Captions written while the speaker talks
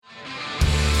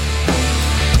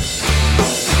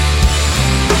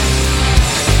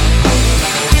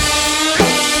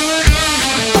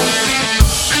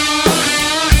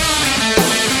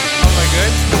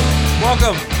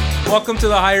Welcome to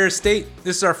the Higher Estate.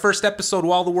 This is our first episode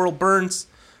while the world burns.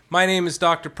 My name is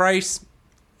Dr. Price.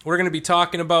 We're going to be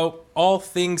talking about all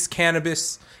things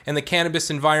cannabis and the cannabis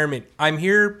environment. I'm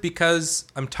here because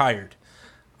I'm tired.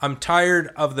 I'm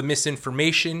tired of the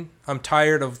misinformation. I'm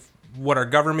tired of what our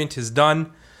government has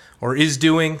done or is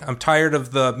doing. I'm tired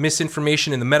of the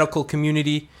misinformation in the medical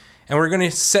community. And we're going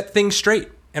to set things straight.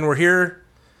 And we're here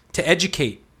to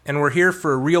educate. And we're here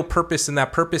for a real purpose. And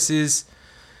that purpose is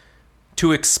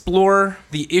to explore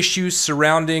the issues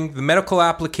surrounding the medical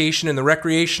application and the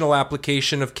recreational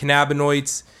application of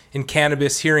cannabinoids in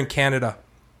cannabis here in Canada.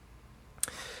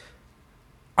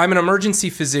 I'm an emergency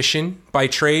physician by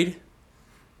trade.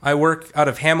 I work out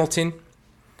of Hamilton.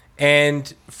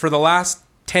 And for the last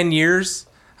 10 years,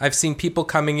 I've seen people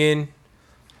coming in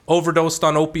overdosed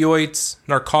on opioids,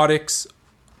 narcotics,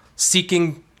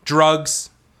 seeking drugs,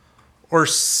 or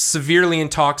severely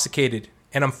intoxicated.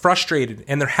 And I'm frustrated.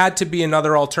 And there had to be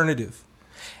another alternative.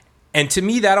 And to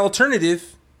me, that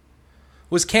alternative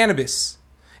was cannabis.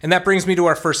 And that brings me to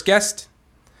our first guest,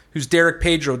 who's Derek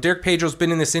Pedro. Derek Pedro's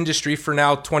been in this industry for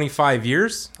now 25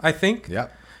 years, I think. Yeah.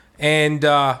 And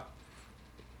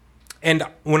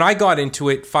when I got into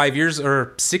it 5 years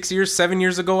or 6 years, 7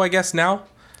 years ago, I guess now,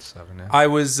 7, yeah. I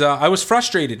was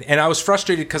frustrated. And I was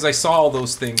frustrated because I saw all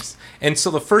those things. And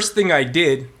so the first thing I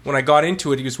did when I got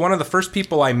into it, he was one of the first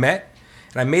people I met.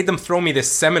 And I made them throw me this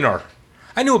seminar.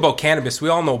 I knew about cannabis. We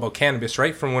all know about cannabis,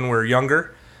 right? From when we were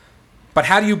younger. But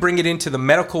how do you bring it into the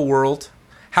medical world?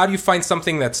 How do you find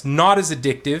something that's not as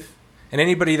addictive? And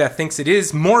anybody that thinks it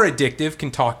is more addictive can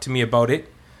talk to me about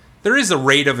it. There is a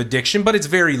rate of addiction, but it's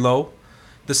very low.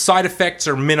 The side effects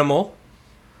are minimal.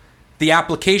 The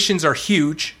applications are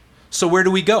huge. So where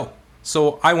do we go?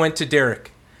 So I went to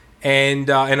Derek and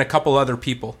a couple other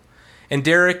people. And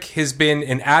Derek has been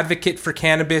an advocate for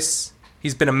cannabis.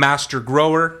 He's been a master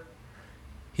grower.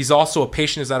 He's also a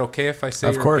patient. Is that okay if I say?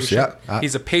 Of course, yeah.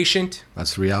 He's a patient.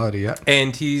 That's the reality, yeah.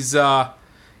 And he's a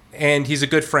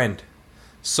good friend.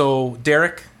 So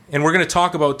Derek, and we're going to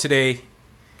talk about today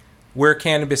where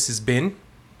cannabis has been,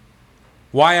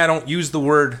 why I don't use the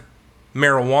word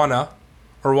marijuana,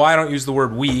 or why I don't use the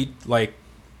word weed, like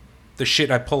the shit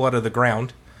I pull out of the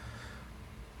ground.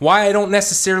 Why I don't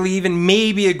necessarily even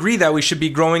maybe agree that we should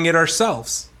be growing it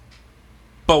ourselves.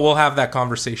 But we'll have that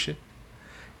conversation.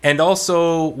 And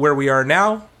also where we are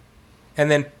now,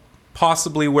 and then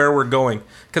possibly where we're going.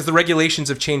 Because the regulations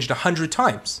have changed 100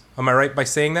 times. Am I right by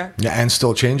saying that? Yeah, and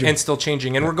still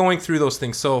changing. And we're going through those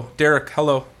things. So, Derek,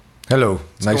 hello. Hello.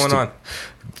 What's going on?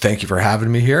 Thank you for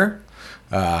having me here.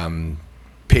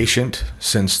 Patient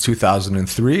since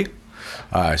 2003.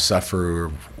 I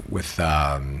suffer with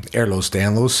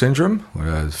Ehlers-Danlos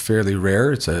syndrome. Fairly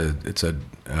rare. It's a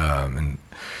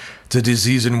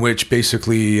disease in which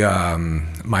basically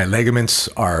my ligaments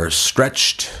are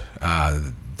stretched.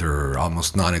 They're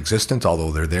almost non-existent,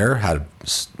 although they're there. Had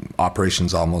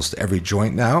operations almost every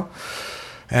joint now.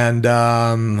 And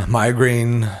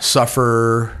migraine,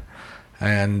 suffer,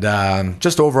 and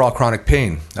just overall chronic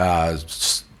pain.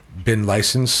 Been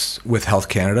licensed with Health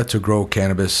Canada to grow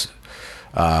cannabis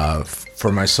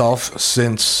for myself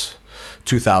since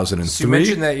 2003. So you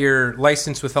mentioned that you're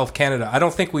licensed with Health Canada. I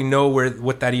don't think we know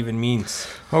what that even means.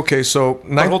 Okay, so...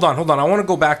 hold on. I want to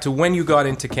go back to when you got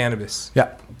into cannabis.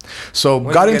 Yeah. So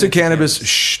got into cannabis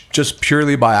just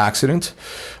purely by accident.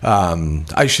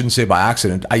 I shouldn't say by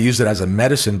accident. I used it as a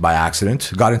medicine by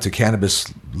accident. Got into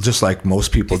cannabis just like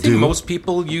most people do. Do you think most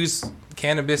people use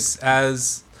cannabis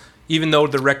as... Even though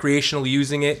they're recreational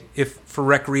using it, if for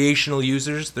recreational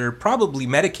users, they're probably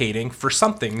medicating for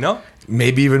something, no?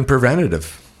 Maybe even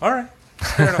preventative. All right.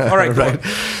 Fair enough. All right, right.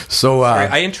 So sorry,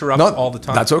 I interrupt all the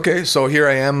time. That's okay. So here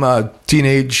I am, a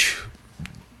teenage...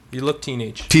 You look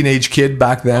teenage. Teenage kid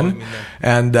back then.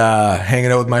 And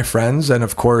hanging out with my friends. And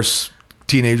of course,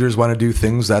 teenagers want to do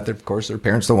things that, of course, their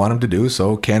parents don't want them to do.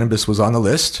 So cannabis was on the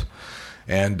list.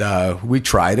 And we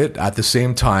tried it. At the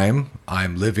same time,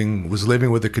 was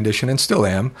living with the condition and still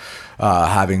am,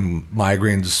 having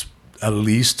migraines at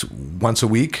least once a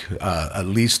week, at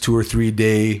least 2 or 3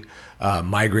 day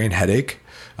migraine headache,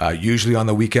 usually on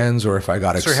the weekends or if I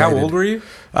got excited. So how old were you?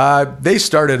 They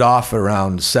started off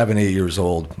around 7, 8 years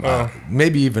old,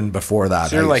 maybe even before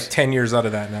that. So you're like 10 years out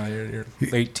of that now. You're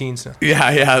late teens now.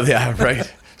 Yeah, right.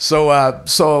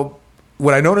 So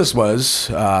what I noticed was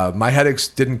my headaches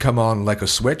didn't come on like a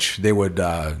switch. They would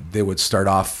start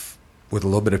off with a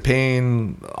little bit of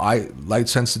pain, light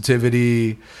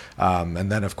sensitivity,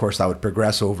 and then of course that would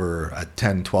progress over a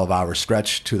 10, 12-hour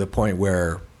stretch to the point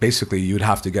where basically you'd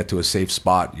have to get to a safe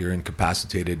spot. You're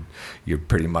incapacitated. You're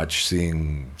pretty much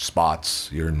seeing spots.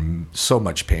 You're in so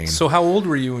much pain. So how old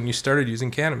were you when you started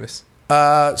using cannabis?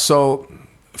 So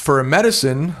for a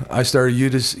medicine, I started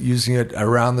using it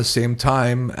around the same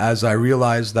time as I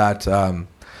realized that, that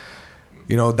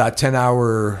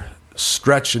 10-hour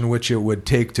stretch in which it would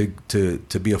take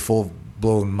to be a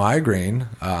full-blown migraine.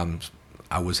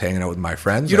 I was hanging out with my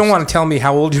friends. You don't want to tell me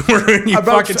how old you were when you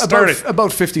fucking started.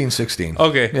 About 15, 16.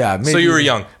 Okay. Yeah. Maybe, so you were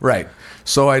young. Right.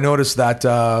 So I noticed that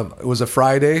it was a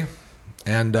Friday.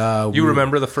 And you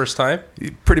remember the first time?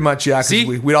 Pretty much, yeah. See,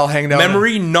 we'd all hang out.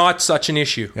 Memory, not such an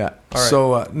issue. Yeah. All right.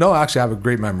 So, no, actually, I have a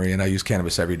great memory, and I use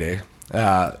cannabis every day.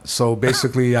 So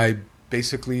basically, I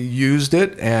used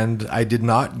it, and I did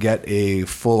not get a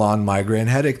full-on migraine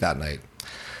headache that night,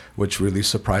 which really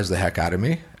surprised the heck out of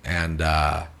me. And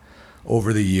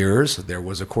over the years, there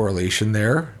was a correlation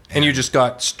there. And you just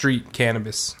got street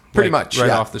cannabis. Pretty much. Right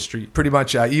off the street. Pretty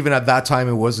much. Even at that time,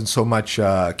 it wasn't so much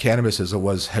cannabis as it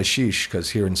was hashish,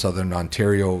 because here in southern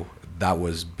Ontario, that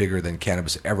was bigger than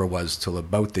cannabis ever was till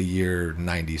about the year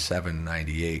 97,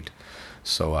 98.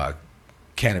 So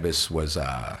cannabis was...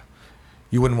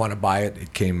 you wouldn't want to buy it.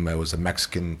 It was a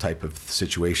Mexican type of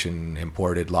situation,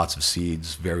 imported, lots of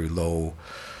seeds, very low...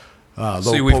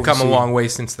 so we've come a long way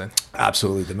since then.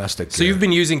 Absolutely, domestic. So you've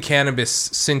been using cannabis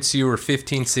since you were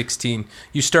 15, 16.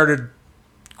 You started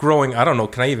growing, I don't know,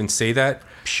 can I even say that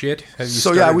shit? We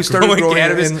started growing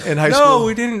cannabis in high school. No,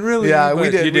 we didn't really. Yeah, we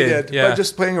did. We did. Yeah. But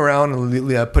just playing around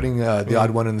and putting the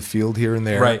odd one in the field here and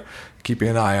there. Right. Keeping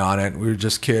an eye on it. We were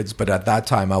just kids, but at that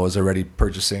time I was already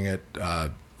purchasing it,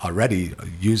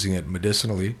 using it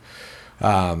medicinally.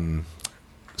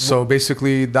 So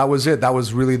basically, that was it. That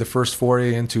was really the first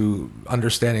foray into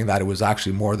understanding that it was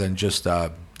actually more than just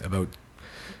about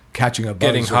catching a buzz.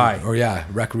 Getting high. Or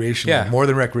recreational. Yeah. More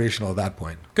than recreational at that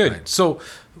point. Good. Right. So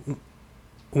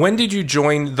when did you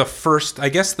join the first, I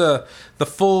guess the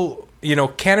full,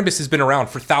 cannabis has been around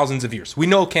for thousands of years. We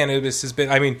know cannabis has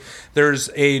been, there's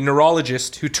a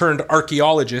neurologist who turned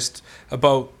archaeologist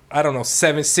about,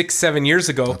 7 years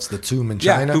ago. That's the tomb in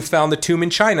China. Yeah, who found the tomb in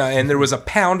China. And there was a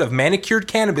pound of manicured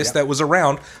cannabis that was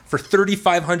around for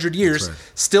 3,500 years,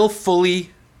 still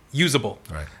fully usable.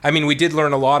 Right. We did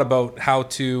learn a lot about how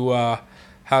to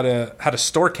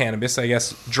store cannabis, I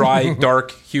guess, dry,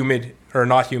 dark, humid, or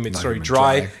not humid,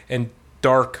 dry and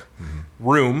dark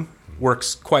room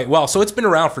works quite well. So it's been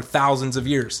around for thousands of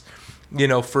years.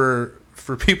 For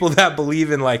people that believe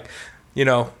in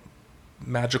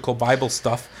magical Bible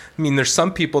stuff. There's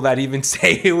some people that even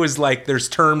say it was there's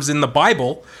terms in the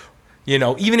Bible,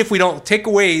 even if we don't take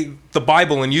away the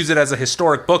Bible and use it as a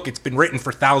historic book, it's been written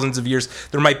for thousands of years.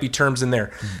 There might be terms in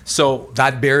there. So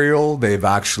that burial, they've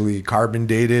actually carbon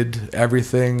dated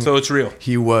everything. So it's real.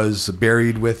 He was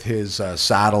buried with his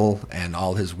saddle and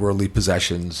all his worldly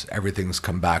possessions. Everything's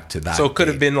come back to that. So it could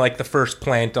have been the first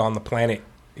plant on the planet.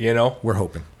 We're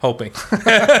hoping. That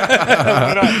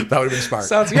would have been smart.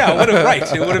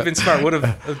 It would have been smart. Would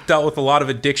have dealt with a lot of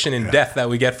addiction and death that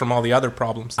we get from all the other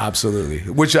problems. Absolutely.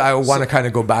 Which I want to kind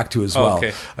of go back to as well.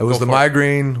 Okay. It was the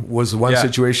migraine was one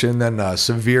situation, then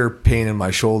severe pain in my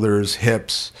shoulders,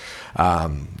 hips,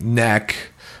 neck.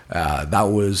 That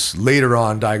was later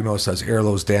on diagnosed as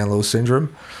Ehlers-Danlos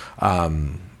syndrome.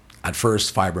 At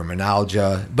first,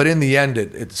 fibromyalgia, but in the end,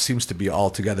 it seems to be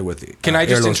all together with. Can I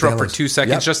just interrupt for 2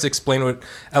 seconds? Yep. Just to explain what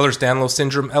Ehlers-Danlos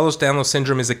syndrome. Ehlers-Danlos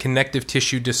syndrome is a connective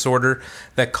tissue disorder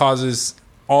that causes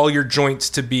all your joints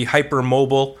to be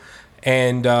hypermobile.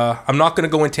 And I'm not going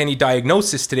to go into any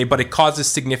diagnosis today, but it causes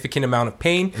significant amount of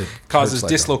pain, causes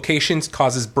dislocations,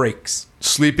 causes breaks.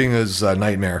 Sleeping is a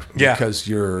nightmare because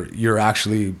you're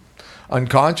actually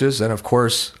unconscious, and of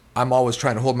course. I'm always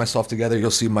trying to hold myself together.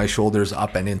 You'll see my shoulders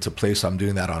up and into place. I'm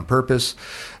doing that on purpose.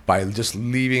 By just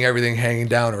leaving everything hanging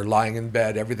down or lying in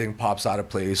bed, everything pops out of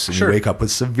place and you wake up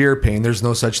with severe pain. There's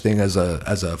no such thing as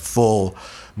a full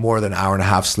more than an hour and a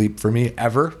half sleep for me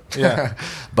ever. Yeah.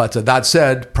 But that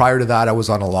said, prior to that, I was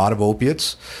on a lot of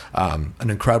opiates, an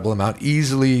incredible amount.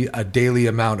 Easily a daily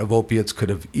amount of opiates could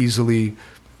have easily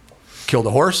killed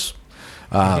a horse.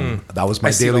 That was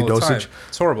my daily dosage.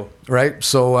 It's horrible. Right.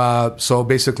 So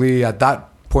basically at that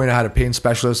point I had a pain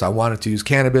specialist. I wanted to use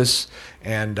cannabis,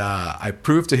 and I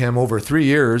proved to him over 3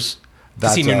 years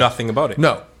that he knew nothing about it.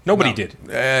 No, Nobody did.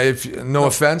 No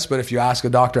offense, but if you ask a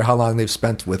doctor how long they've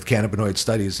spent with cannabinoid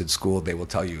studies at school, they will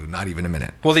tell you not even a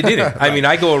minute. Well, they didn't. I mean,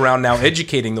 I go around now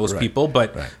educating those people,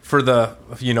 but for the,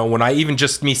 when I even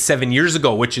just me 7 years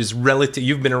ago, which is relative,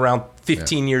 you've been around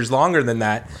 15 years longer than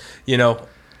that,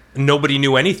 nobody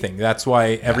knew anything. That's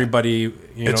why everybody,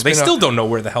 they still don't know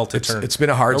where the hell to turn. It's been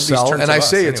a hard sell. And I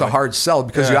say it's a hard sell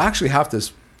because you actually have to,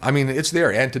 it's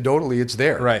there. Anecdotally, it's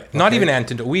there. Right. Okay? Not even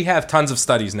antidote. We have tons of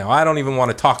studies now. I don't even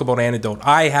want to talk about antidote.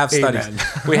 I have studies.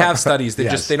 We have studies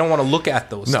that they don't want to look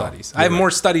at those studies. I have more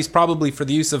studies probably for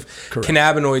the use of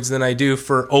cannabinoids than I do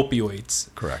for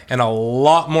opioids. Correct. And a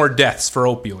lot more deaths for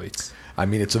opioids.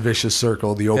 It's a vicious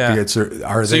circle. The opiates are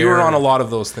there. So you were on a lot of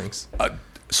those things.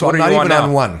 So I'm not even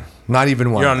on one. Not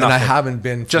even one. You're on nothing. And I haven't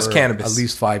been for just cannabis. At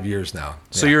least 5 years now.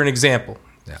 So you're an example.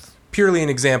 Yeah. Purely an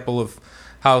example of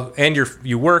how, and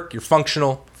you work, you're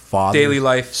functional, father, daily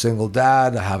life. Single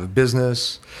dad, I have a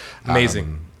business.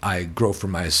 Amazing. I grow for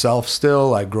myself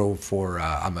still. I grow for,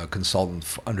 I'm a consultant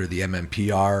under the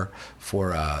MMPR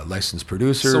for licensed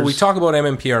producers. So we talk about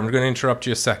MMPR. I'm going to interrupt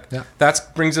you a sec. Yeah.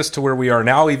 That brings us to where we are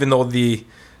now, even though the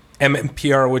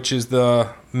MMPR, which is the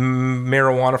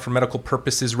Marijuana for Medical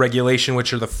Purposes regulation,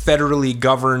 which are the federally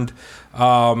governed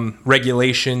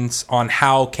regulations on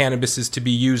how cannabis is to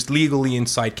be used legally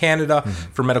inside Canada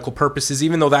for medical purposes.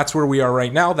 Even though that's where we are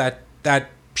right now, that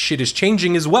shit is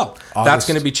changing as well. August. That's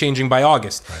going to be changing by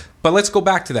August. Right. But let's go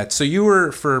back to that. So you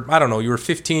were you were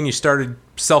 15, you started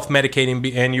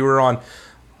self-medicating, and you were on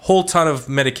whole ton of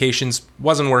medications,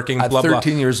 wasn't working, At blah,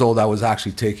 13 years old, I was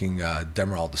actually taking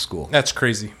Demerol to school. That's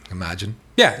crazy. Imagine.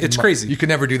 Yeah, it's crazy. You could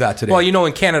never do that today. Well,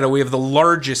 in Canada, we have the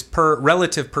largest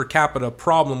relative per capita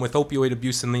problem with opioid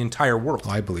abuse in the entire world.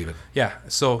 I believe it. Yeah,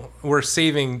 so we're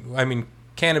saving,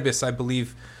 cannabis, I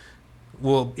believe,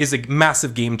 is a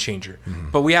massive game changer. Mm-hmm.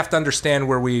 But we have to understand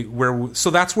so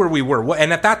that's where we were.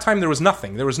 And at that time, there was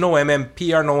nothing. There was no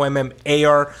MMPR, no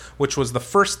MMAR, which was the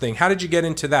first thing. How did you get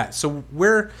into that? So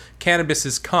where cannabis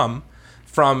has come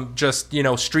from, just,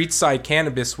 street side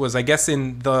cannabis, was, I guess,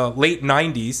 in the late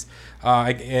 90s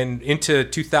and into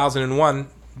 2001,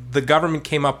 the government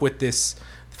came up with this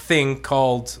thing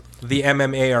called the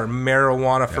MMAR,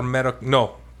 marijuana for medical...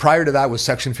 No. Prior to that was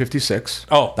Section 56.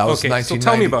 Oh, that was okay. 1990. So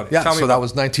tell me about it. Yeah, that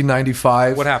was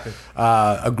 1995. What happened?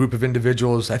 A group of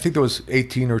individuals, I think there was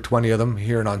 18 or 20 of them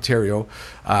here in Ontario,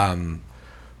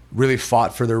 really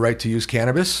fought for their right to use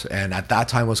cannabis. And at that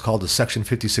time was called a Section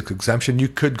 56 exemption. You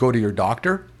could go to your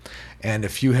doctor, and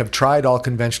if you have tried all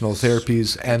conventional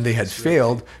therapies and they had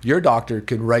failed, your doctor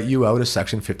can write you out a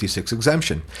Section 56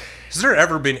 exemption. Has there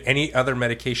ever been any other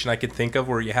medication I could think of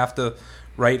where you have to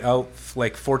write out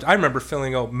I remember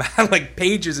filling out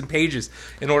pages and pages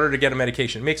in order to get a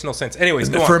medication? It makes no sense. Anyways,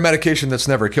 go on. For a medication that's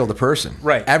never killed a person.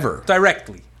 Right. Ever.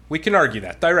 Directly. We can argue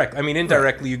that. Direct.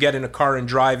 Indirectly, you get in a car and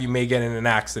drive, you may get in an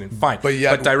accident. Fine.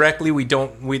 But directly,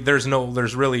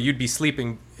 you'd be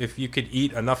sleeping. If you could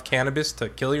eat enough cannabis to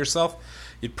kill yourself,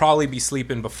 you'd probably be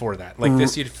sleeping before that.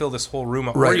 This, you'd fill this whole room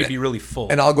up, or you'd be really full.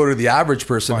 And I'll go to the average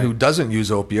person who doesn't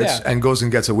use opiates and goes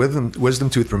and gets a wisdom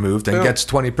tooth removed and gets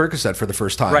 20 Percocet for the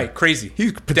first time. Right, crazy.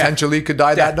 He potentially could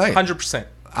die that night. 100%.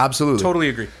 Absolutely. Totally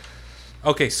agree.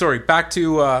 Okay, sorry. Back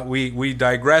to, we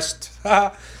digressed.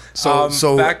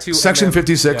 So back to Section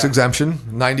 56 exemption,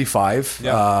 95.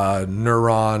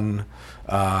 Neuron,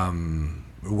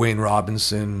 Wayne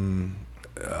Robinson,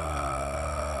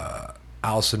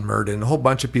 Alison Murden, a whole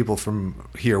bunch of people from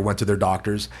here went to their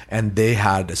doctors, and they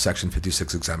had a Section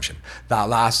 56 exemption. That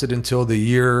lasted until the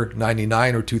year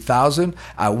 99 or 2000,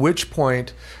 at which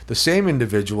point the same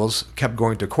individuals kept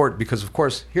going to court because, of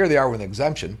course, here they are with an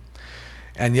exemption,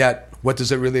 and yet what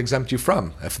does it really exempt you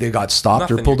from? If they got stopped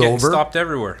Nothing. or pulled over? Stopped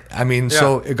everywhere.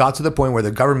 So it got to the point where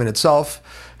the government itself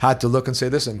had to look and say,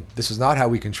 listen, this is not how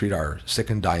we can treat our sick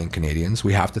and dying Canadians.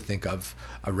 We have to think of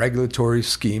a regulatory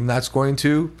scheme that's going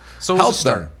to help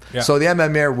them. Yeah. So the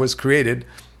MMAR was created.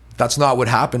 That's not what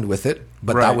happened with it,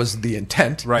 but that was the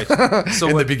intent in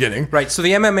the beginning. Right. So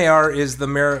the MMAR is the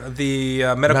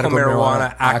Medical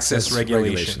Marijuana Access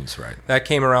Regulations. Right. That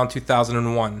came around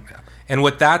 2001. Yeah. And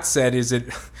what that said is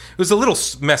it was a little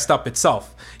messed up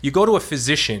itself. You go to a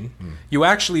physician, you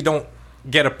actually don't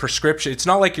get a prescription. It's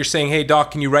not like you're saying, "Hey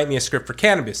doc, can you write me a script for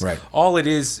cannabis?" Right. All it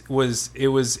was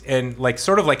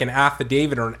sort of like an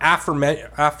affidavit or an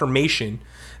affirmation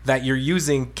that you're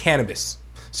using cannabis.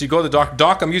 So you go to the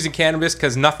doc, I'm using cannabis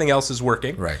because nothing else is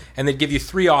working. Right. And they give you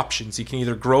three options. You can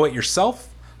either grow it yourself,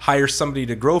 hire somebody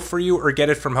to grow for you, or get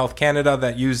it from Health Canada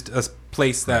that used a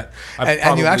place that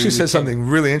and you actually said something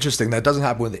really interesting that doesn't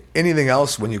happen with anything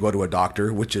else when you go to a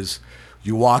doctor, which is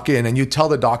You walk in and you tell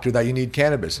the doctor that you need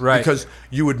cannabis. Right. Because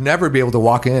you would never be able to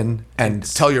walk in and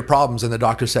tell your problems and the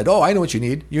doctor said, oh, I know what you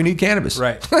need. You need cannabis.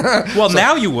 Right. Well, so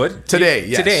now you would. Today,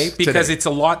 yes. Today, because today. it's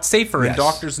a lot safer and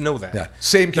doctors know that. Yeah.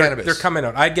 Same cannabis. They're coming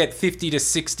out. I get 50 to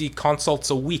 60 consults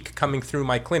a week coming through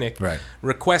my clinic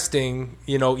requesting,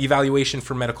 evaluation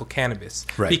for medical cannabis.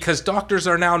 Right. Because doctors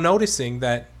are now noticing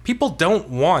that people don't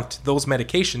want those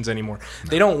medications anymore. No.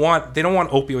 They don't want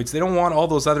opioids. They don't want all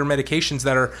those other medications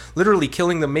that are literally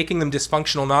killing them, making them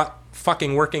dysfunctional, not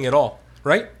fucking working at all.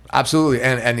 Right? Absolutely.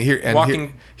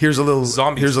 Here's a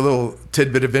little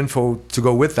tidbit of info to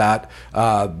go with that.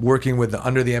 Working with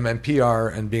under the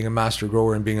MMPR and being a master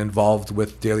grower and being involved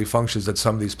with daily functions at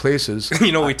some of these places.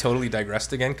 We totally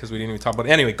digressed again because we didn't even talk about it.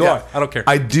 Anyway, go on. I don't care.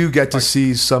 I do get to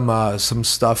see some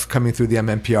stuff coming through the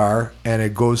MMPR, and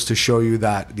it goes to show you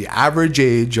that the average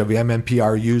age of the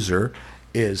MMPR user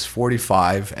is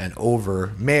 45 and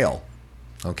over, male.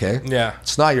 Okay. Yeah.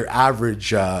 It's not your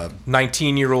average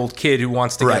 19-year-old kid who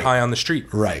wants to get high on the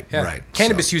street. Right. Yeah. Right.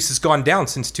 Cannabis use has gone down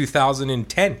since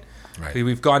 2010. Right.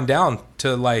 We've gone down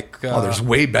to there's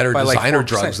way better designer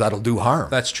drugs that'll do harm.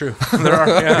 That's true. There are.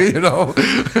 Yeah.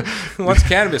 Who wants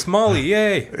cannabis? Molly,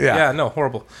 yay. Yeah. No,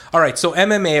 horrible. All right. So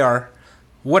MMAR,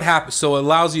 what happened? So it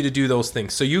allows you to do those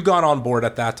things. So you got on board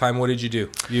at that time. What did you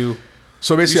do?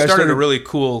 So basically, you started a really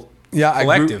cool.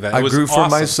 Collective. I grew for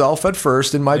myself at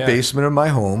first in my basement of my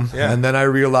home, and then I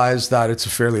realized that it's a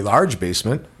fairly large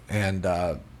basement, and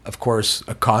of course,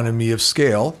 economy of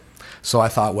scale. So I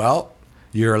thought, well,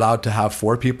 you're allowed to have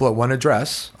 4 people at one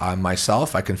address. I'm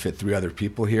myself. I can fit 3 other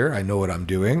people here. I know what I'm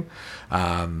doing,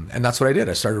 and that's what I did.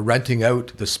 I started renting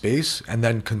out the space and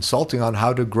then consulting on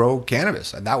how to grow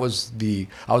cannabis, and I was the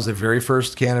very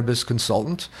first cannabis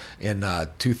consultant in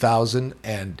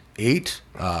 2008.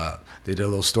 They did a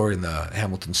little story in the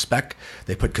Hamilton Spec.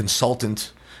 They put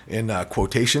consultant in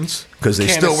quotations because they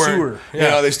still weren't,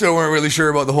 they still weren't really sure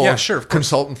about the whole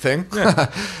consultant thing.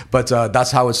 Yeah. But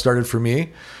that's how it started for me.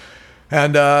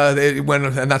 And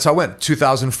that's how it went.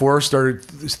 2004 started,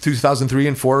 2003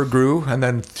 and 4 grew, and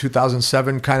then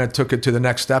 2007 kind of took it to the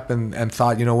next step and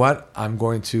thought, you know what, I'm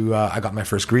going to. I got my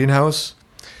first greenhouse.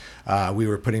 We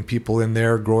were putting people in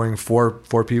there, growing four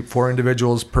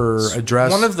individuals per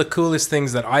address. One of the coolest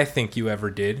things that I think you ever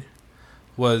did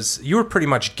was you were pretty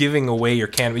much giving away your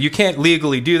cannabis. You can't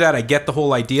legally do that. I get the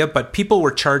whole idea, but people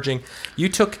were charging. You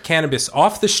took cannabis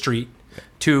off the street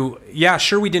to,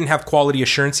 sure, we didn't have quality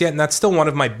assurance yet, and that's still one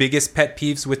of my biggest pet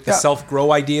peeves with the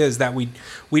self-grow idea is that we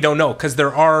don't know, because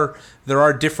there are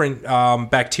different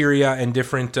bacteria and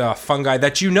different fungi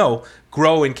that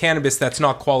grow in cannabis that's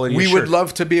not quality assured. We would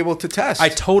love to be able to test. I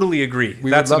totally agree.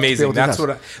 That's amazing. That's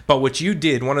but what you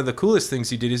did, one of the coolest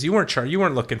things you did is you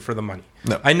weren't looking for the money.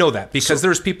 No. I know that because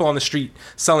there's people on the street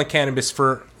selling cannabis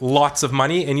for lots of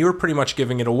money, and you were pretty much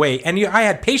giving it away. And I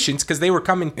had patients because they were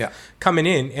coming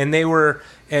in, and they were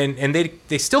and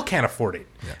they still can't afford it,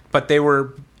 but they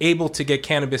were able to get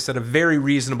cannabis at a very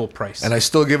reasonable price. And I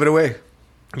still give it away.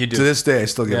 You do. To this day, I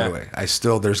still give it away.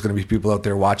 There's going to be people out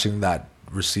there watching that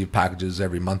receive packages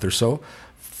every month or so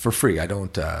for free. I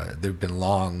don't. They've been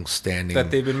long-standing that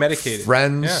they've been medicated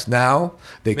friends. Now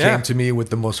they came to me with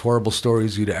the most horrible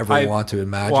stories you'd ever want to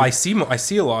imagine. Well, I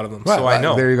see a lot of them, so I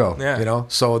know. There you go. Yeah.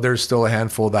 So there's still a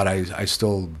handful that I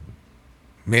still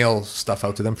mail stuff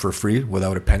out to them for free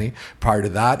without a penny. Prior to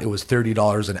that, it was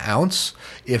 $30 an ounce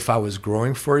if I was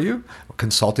growing for you,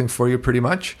 consulting for you pretty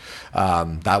much.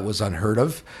 That was unheard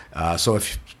of. So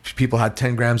if people had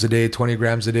 10 grams a day, 20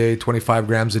 grams a day, 25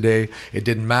 grams a day, it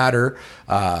didn't matter.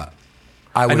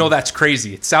 I know that's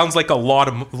crazy. It sounds like a lot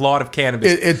of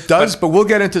cannabis. It does, but we'll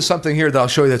get into something here that I'll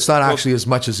show you that's not actually as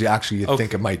much as you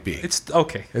think it might be. It's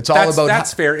okay.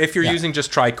 That's fair. If you're using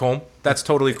just trichome, that's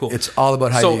totally cool. It's all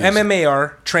about how you use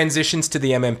MMAR transitions to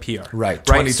the MMPR. Right,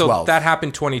 2012. So that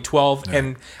happened 2012. Yeah.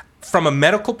 And from a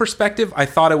medical perspective, I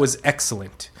thought it was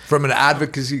excellent. From an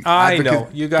advocacy, I know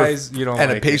you guys, you don't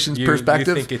and like a patient's it. perspective.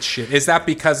 You think it's shit. Is that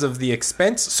because of the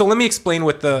expense? So let me explain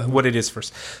what it is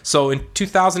first. So in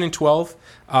 2012,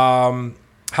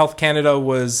 Health Canada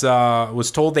was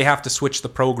told they have to switch the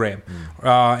program,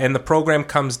 and the program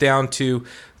comes down to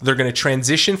they're going to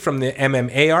transition from the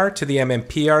MMAR to the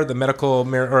MMPR,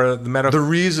 the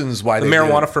reasons why the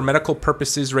Marijuana for Medical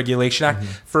Purposes Regulation Act.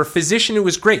 Mm-hmm. For a physician, it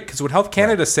was great because what Health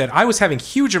Canada said, I was having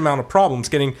huge amount of problems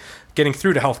getting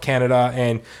through to Health Canada,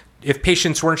 and if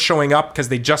patients weren't showing up because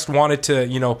they just wanted to,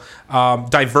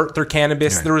 divert their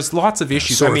cannabis, there was lots of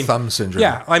issues. Sore thumb syndrome.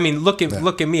 Yeah, I mean, look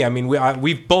at me. I mean,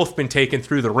 we've both been taken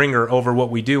through the ringer over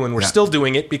what we do, and we're still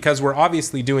doing it because we're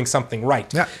obviously doing something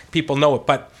right. Yeah. People know it,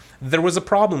 but there was a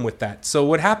problem with that. So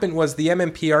what happened was the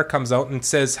MMPR comes out and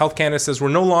says, Health Canada says, we're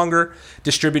no longer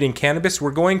distributing cannabis.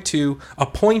 We're going to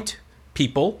appoint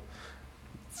people,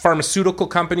 pharmaceutical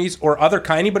companies or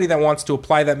anybody that wants to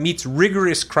apply that meets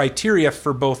rigorous criteria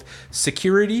for both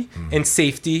security and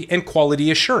safety and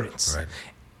quality assurance. Right.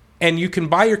 And you can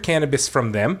buy your cannabis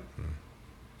from them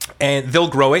and they'll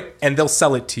grow it and they'll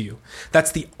sell it to you.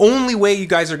 That's the only way you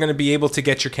guys are going to be able to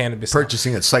get your cannabis.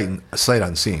 Purchasing at sight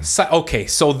unseen. Okay,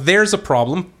 so there's a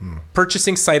problem.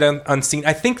 Purchasing sight unseen.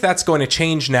 I think that's going to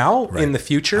change now in the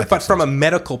future. But from a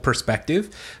medical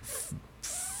perspective,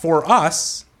 for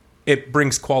us, it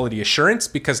brings quality assurance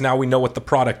because now we know what the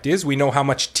product is. We know how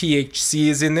much THC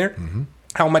is in there,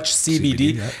 how much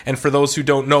CBD. And for those who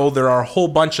don't know, there are a whole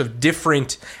bunch of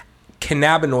different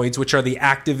cannabinoids, which are the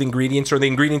active ingredients or the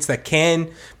ingredients that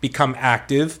can become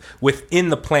active within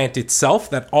the plant itself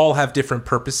that all have different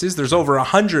purposes. There's over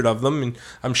 100 of them, and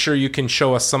I'm sure you can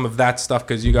show us some of that stuff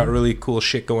because you got really cool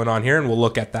shit going on here, and we'll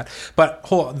look at that. But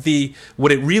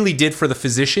what it really did for the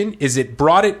physician is it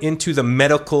brought it into the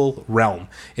medical realm.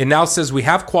 It now says we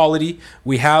have quality,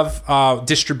 we have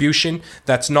distribution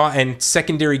that's not, and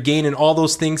secondary gain and all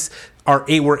those things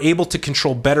we're able to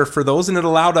control better for those, and it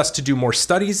allowed us to do more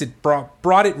studies. It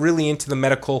brought it really into the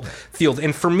medical field,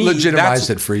 and for me, legitimized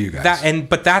it for you guys.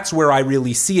 But that's where I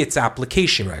really see its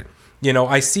application. Right. You know,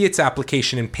 I see its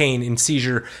application in pain, in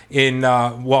seizure, in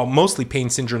mostly pain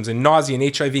syndromes, in nausea,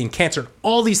 and HIV, and cancer, and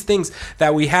all these things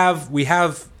that we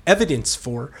have evidence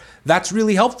for. That's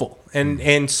really helpful,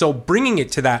 and so bringing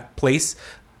it to that place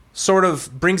sort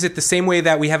of brings it the same way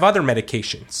that we have other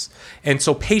medications. And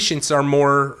so patients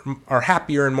are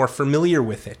happier and more familiar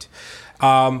with it.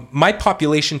 My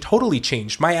population totally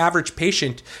changed. My average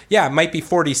patient, it might be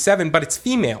 47, but it's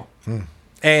female.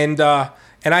 And I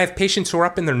have patients who are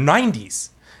up in their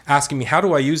 90s asking me, how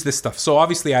do I use this stuff? So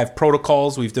obviously I have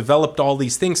protocols. We've developed all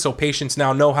these things so patients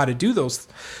now know how to do those.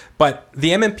 But the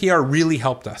MMPR really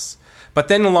helped us. But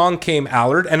then along came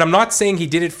Allard, and I'm not saying he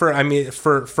did it for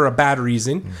a bad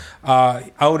reason,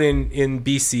 out in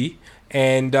BC,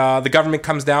 and the government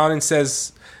comes down and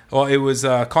says, well, it was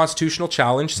a constitutional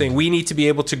challenge saying we need to be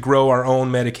able to grow our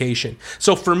own medication.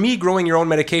 So for me, growing your own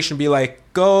medication be like,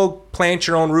 go plant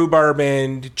your own rhubarb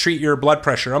and treat your blood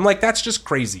pressure. I'm like, that's just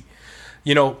crazy.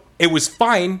 You know, it was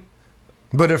fine.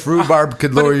 But if rhubarb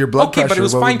could lower your blood pressure, but it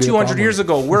was fine 200 years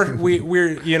ago.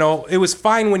 It was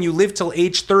fine when you lived till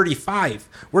age 35.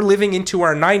 We're living into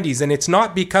our 90s, and it's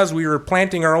not because we were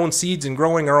planting our own seeds and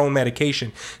growing our own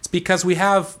medication. It's because we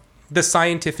have the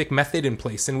scientific method in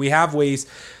place, and we have ways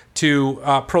to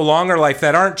prolong our life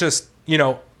that aren't just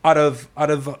out of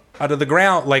the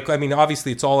ground. Like, I mean,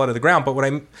 obviously it's all out of the ground, but what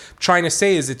I'm trying to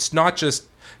say is it's not just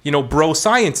bro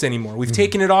science anymore. We've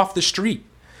taken it off the street,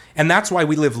 and that's why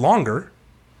we live longer.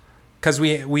 Because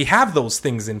we have those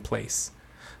things in place.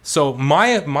 So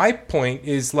my point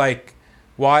is like,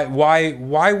 why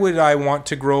would I want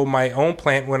to grow my own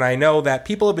plant when I know that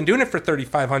people have been doing it for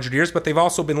 3,500 years, but they've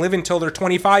also been living till they're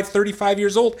 25, 35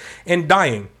 years old and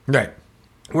dying. Right.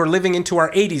 We're living into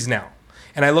our 80s now.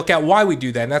 And I look at why we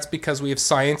do that, and that's because we have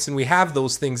science and we have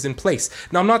those things in place.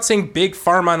 Now, I'm not saying big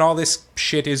pharma and all this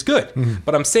shit is good,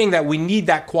 but I'm saying that we need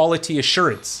that quality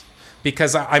assurance.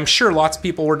 Because I'm sure lots of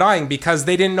people were dying because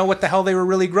they didn't know what the hell they were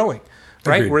really growing,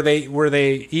 right? Agreed. Were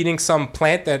they eating some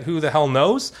plant that who the hell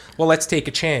knows? Well, let's take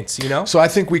a chance, So I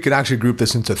think we could actually group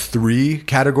this into 3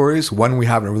 categories. One we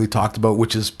haven't really talked about,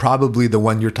 which is probably the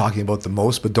one you're talking about the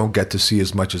most, but don't get to see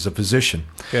as much as a physician.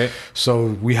 Okay. So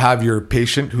we have your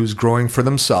patient who's growing for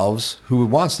themselves, who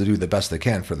wants to do the best they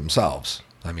can for themselves.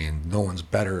 I mean, no one's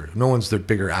the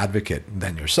bigger advocate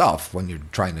than yourself when you're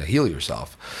trying to heal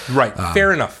yourself. Right.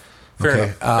 Fair enough.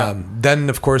 Okay. Then,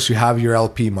 of course, you have your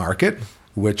LP market,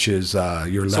 which is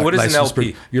your what is an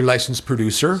LP? Your licensed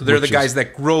producer. So they're the guys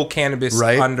that grow cannabis,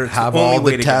 right? Have all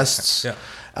the tests. Yeah.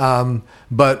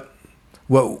 But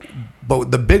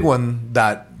the big one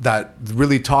that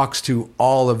really talks to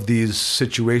all of these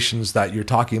situations that you're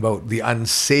talking about, the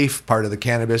unsafe part of the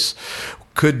cannabis,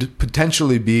 could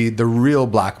potentially be the real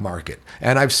black market.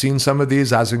 And I've seen some of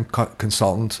these as a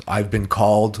consultant. I've been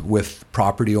called with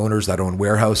property owners that own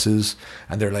warehouses,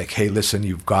 and they're like, hey, listen,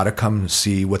 you've got to come and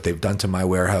see what they've done to my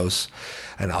warehouse.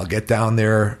 And I'll get down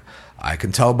there. I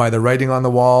can tell by the writing on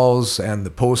the walls and the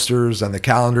posters and the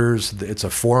calendars, it's a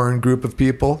foreign group of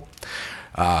people.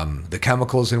 The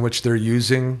chemicals in which they're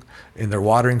using in their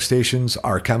watering stations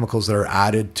are chemicals that are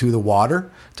added to the water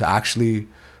to actually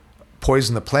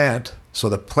poison the plant. So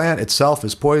the plant itself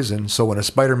is poison. So when a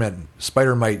spider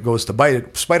mite goes to bite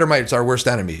it, spider mites are our worst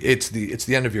enemy. It's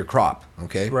the end of your crop.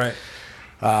 Okay. Right.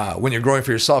 when you're growing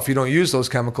for yourself, you don't use those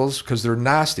chemicals because they're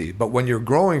nasty. But when you're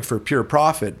growing for pure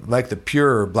profit, like the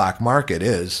pure black market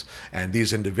is, and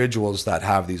these individuals that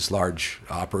have these large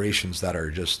operations that are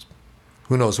just,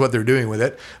 who knows what they're doing with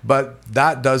it, but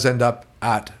that does end up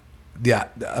at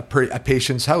a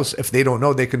patient's house. If they don't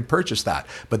know, they can purchase that.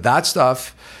 But that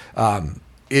stuff,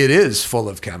 it is full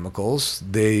of chemicals.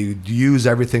 They use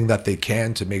everything that they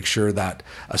can to make sure that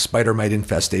a spider mite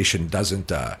infestation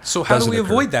doesn't. So how do we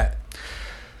avoid that?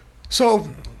 So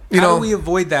how do we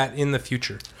avoid that in the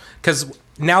future? Because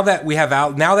now that we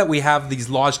have these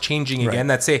laws changing again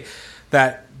that say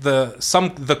that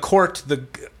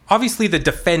obviously the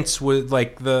defense would,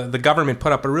 like the government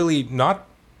put up a really not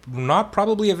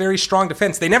probably a very strong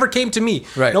defense. They never came to me.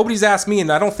 Right. Nobody's asked me,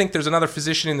 and I don't think there's another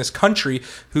physician in this country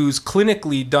who's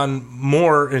clinically done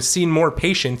more and seen more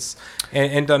patients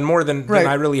and done more than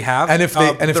I really have. And if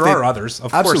there are others,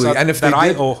 of course, that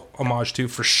I owe homage to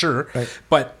for sure. Right.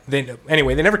 But they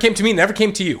never came to me, never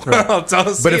came to you. Right.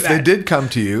 But if they did come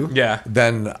to you,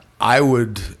 then I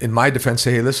would, in my defense,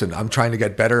 say, hey, listen, I'm trying to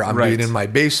get better. I'm being in my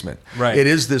basement. Right. It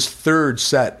is this third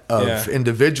set of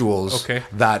individuals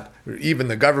that even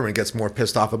the government gets more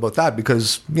pissed off about that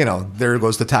because, there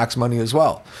goes the tax money as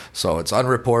well. So it's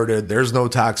unreported. There's no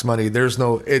tax money.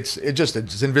 It's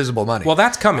invisible money. Well,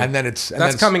 that's coming. And then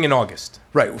that's coming in August.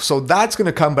 Right. So that's going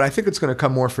to come, but I think it's going to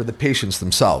come more for the patients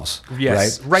themselves.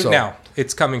 Yes. Right now,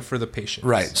 it's coming for the patients.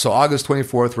 Right. So August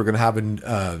 24th, we're going to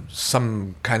have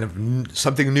something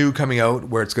new coming out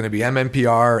where it's going to be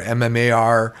MMPR,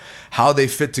 MMAR, how they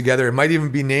fit together. It might even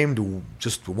be named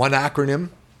just one acronym.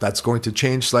 That's going to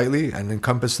change slightly and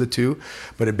encompass the two.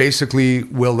 But it basically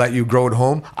will let you grow at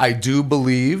home. I do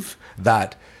believe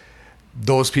that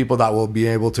those people that will be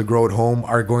able to grow at home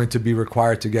are going to be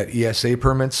required to get ESA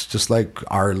permits, just like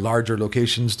our larger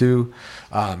locations do.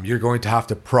 You're going to have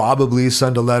to probably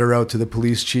send a letter out to the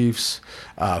police chiefs,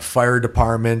 fire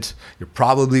department. You're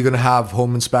probably going to have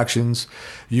home inspections.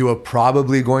 You are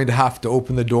probably going to have to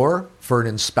open the door for an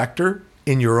inspector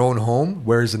in your own home,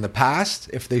 whereas in the past,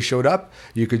 if they showed up,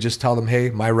 you could just tell them, hey,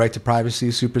 my right to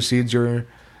privacy supersedes your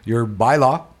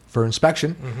bylaw for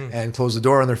inspection, and close the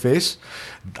door on their face.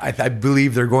 I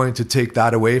believe they're going to take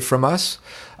that away from us.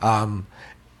 And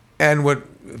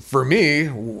for me,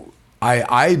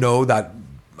 I know that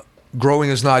growing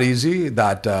is not easy,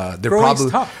 that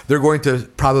they're going to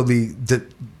probably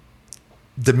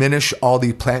diminish all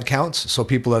the plant counts. So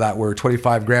people that were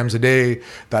 25 grams a day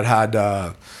that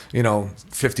had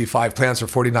 55 plants or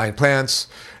 49 plants,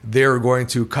 they're going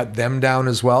to cut them down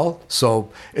as well.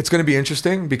 So it's going to be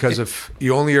interesting because if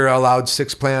you only are allowed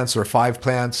 6 plants or 5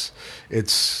 plants,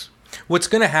 it's what's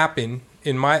going to happen.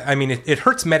 It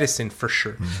hurts medicine for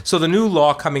sure. So the new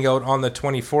law coming out on the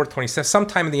 24th, 27th,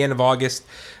 sometime in the end of August,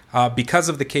 because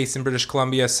of the case in British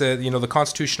Columbia, said, the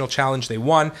constitutional challenge they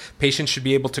won, patients should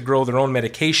be able to grow their own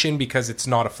medication because it's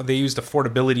not, they used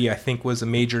affordability, I think, was a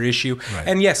major issue. Right.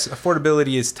 And yes,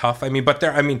 affordability is tough. I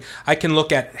can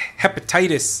look at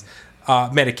hepatitis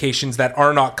medications that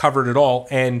are not covered at all,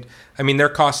 and they're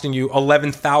costing you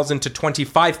 $11,000 to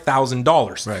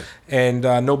 $25,000, right? And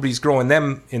nobody's growing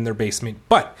them in their basement.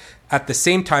 But at the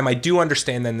same time, I do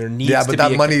understand that there needs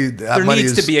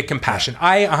to be a compassion.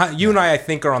 You and I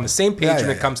think, are on the same page when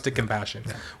it comes to compassion.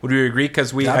 Yeah. Would we agree?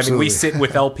 Because we sit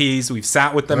with LPs, we've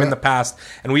sat with them in the past,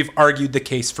 and we've argued the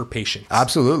case for patients.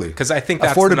 Absolutely. Because I think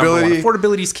that's the number one.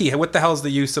 Affordability is key. What the hell is the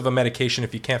use of a medication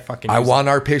if you can't fucking use it? I want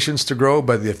our patients to grow,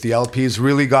 but if the LPs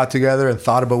really got together and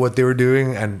thought about what they were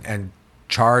doing and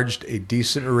charged a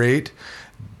decent rate,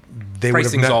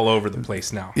 pricing's all over the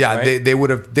place now. Yeah, right? they would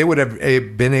have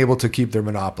been able to keep their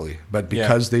monopoly, but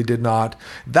because they did not,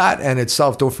 that and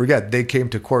itself, don't forget, they came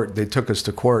to court. They took us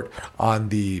to court on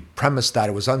the premise that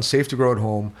it was unsafe to grow at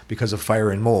home because of fire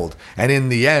and mold. And in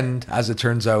the end, as it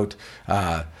turns out,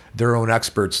 their own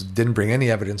experts didn't bring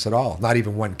any evidence at all, not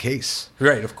even one case.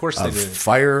 Right, of course they did.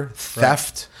 Fire,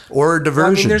 theft. Right. Or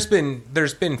diversion. Well,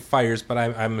 there's been fires, but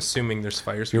I'm assuming there's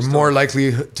fires. You're more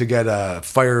likely to get a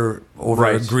fire over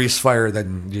a grease fire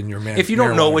than in your marijuana. If you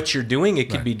don't know what you're doing, it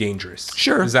could be dangerous.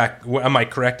 Sure. Am I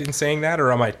correct in saying that,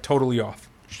 or am I totally off?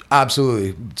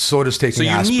 Absolutely. So does taking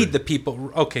aspirin. So you need the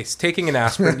people. Okay, so taking an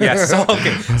aspirin. Yes.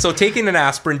 Okay. So taking an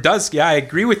aspirin does. Yeah, I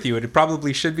agree with you. It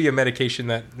probably should be a medication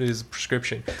that is a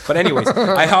prescription. But anyways,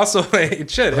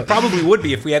 it probably would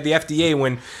be if we had the FDA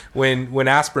when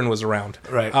aspirin was around.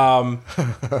 Right.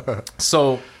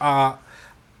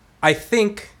 I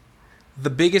think the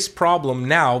biggest problem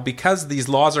now, because these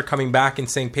laws are coming back and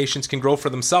saying patients can grow for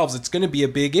themselves, it's going to be a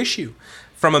big issue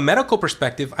from a medical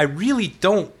perspective, I really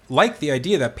don't like the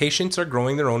idea that patients are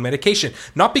growing their own medication.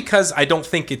 Not because I don't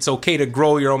think it's okay to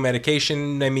grow your own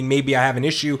medication. I mean, maybe I have an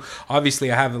issue.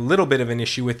 Obviously, I have a little bit of an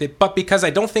issue with it, but because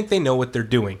I don't think they know what they're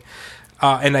doing.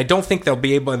 And I don't think they'll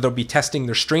be testing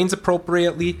their strains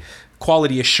appropriately.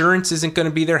 Quality assurance isn't going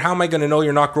to be there. How am I going to know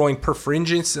you're not growing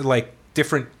perfringens, like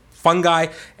different fungi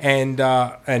and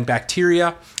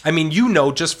bacteria? I mean,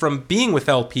 just from being with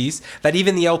LPs that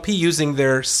even the LP using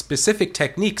their specific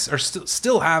techniques are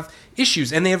still have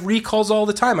issues, and they have recalls all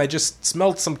the time. I just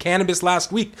smelled some cannabis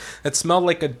last week that smelled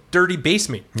like a dirty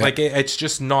basement. Yeah. Like it's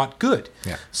just not good.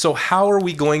 Yeah. So how are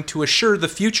we going to assure the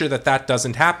future that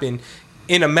doesn't happen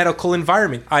in a medical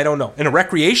environment? I don't know. In a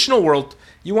recreational world,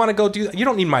 you want to go do that? You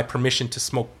don't need my permission to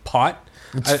smoke pot.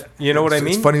 You know what I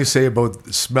mean? It's funny you say about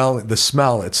the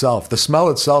smell itself. The smell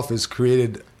itself is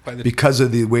created because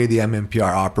of the way the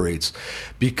MMPR operates.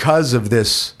 Because of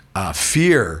this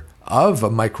fear of a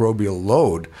microbial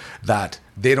load, that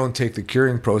they don't take the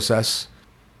curing process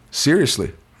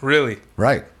seriously. Really?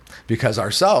 Right. Because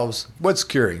ourselves, what's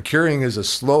curing? Curing is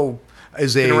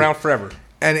been around forever.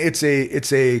 And it's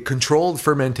a controlled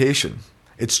fermentation.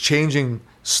 It's changing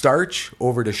starch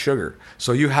over to sugar.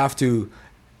 So you have to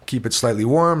keep it slightly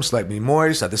warm, slightly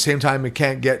moist. At the same time, it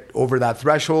can't get over that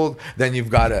threshold. Then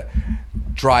you've got to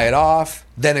dry it off.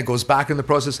 Then it goes back in the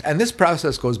process. And this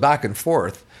process goes back and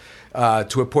forth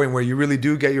to a point where you really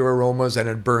do get your aromas and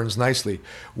it burns nicely.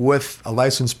 With a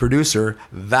licensed producer,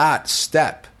 that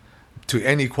step to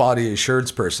any quality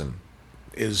assurance person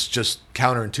is just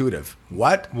counterintuitive.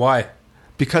 What? Why?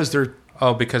 Because they're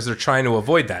trying to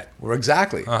avoid that. Well,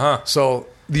 exactly. So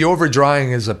the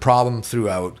over-drying is a problem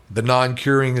throughout. The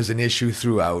non-curing is an issue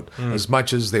throughout. As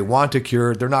much as they want to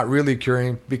cure, they're not really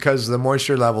curing because the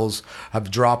moisture levels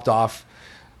have dropped off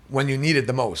when you need it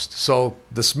the most. So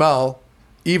the smell,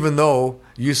 even though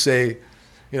you say,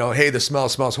 hey, the smell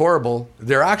smells horrible,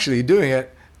 they're actually doing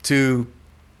it to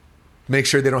make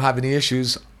sure they don't have any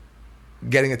issues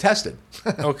getting it tested.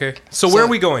 Okay. So where are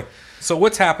we going? So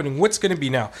what's happening? What's going to be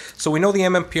now? So we know the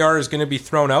MMPR is going to be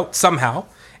thrown out somehow,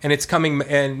 and it's coming,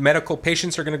 and medical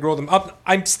patients are going to grow them up.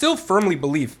 I still firmly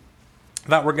believe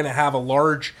that we're going to have a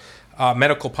large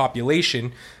medical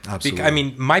population.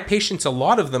 Absolutely. My patients, a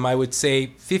lot of them, I would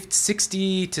say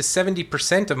 60 to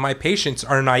 70% of my patients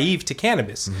are naive to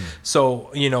cannabis. Mm-hmm.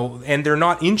 So, and they're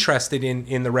not interested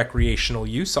in the recreational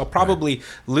use. I'll probably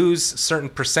lose a certain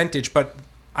percentage, but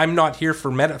I'm not here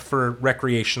for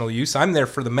recreational use. I'm there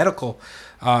for the medical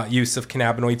use of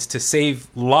cannabinoids to save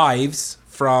lives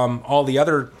from all the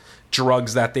other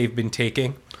drugs that they've been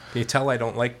taking. Can you tell I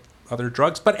don't like other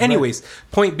drugs? But anyways,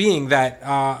 point being that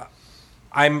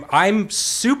I'm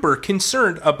super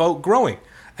concerned about growing.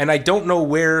 And I don't know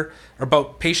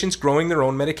about patients growing their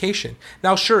own medication.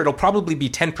 Now, sure, it'll probably be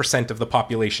 10% of the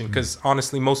population because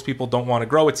honestly, most people don't want to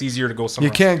grow. It's easier to go somewhere.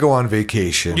 You can't go on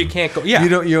vacation. You can't go. Yeah,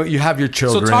 you have your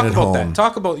children. So talk at about home. that.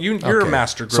 Talk about you. You're a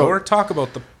master grower. Talk about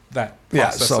that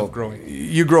process of growing.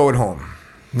 You grow at home.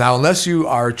 Now, unless you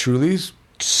are truly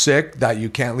sick that you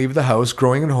can't leave the house,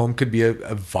 growing at home could be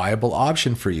a viable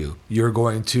option for you.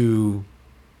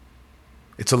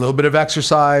 It's a little bit of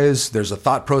exercise. There's a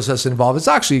thought process involved. It's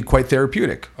actually quite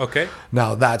therapeutic. Okay.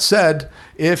 Now, that said,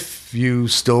 if you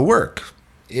still work,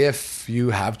 if you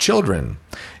have children,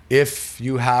 if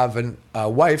you have a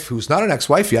wife who's not an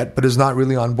ex-wife yet, but is not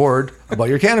really on board about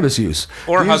your cannabis use.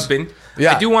 Or husband.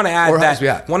 Yeah. I do want to add that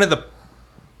husband, one of the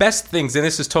best things, and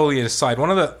this is totally an aside,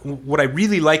 what I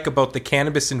really like about the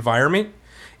cannabis environment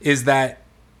is that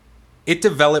it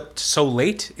developed so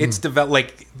late. It's developed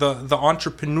like the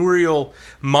entrepreneurial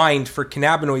mind for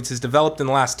cannabinoids has developed in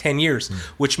the last 10 years,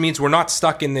 which means we're not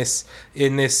stuck in this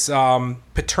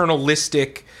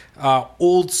paternalistic,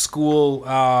 old school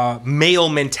male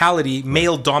mentality,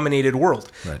 male dominated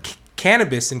world. Right.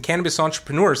 Cannabis and cannabis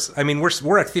entrepreneurs, I mean,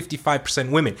 we're at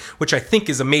 55% women, which I think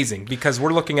is amazing because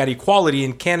we're looking at equality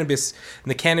in cannabis.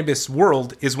 And the cannabis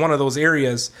world is one of those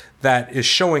areas that is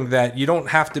showing that you don't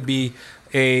have to be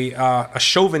a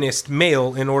chauvinist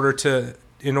male in order to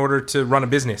run a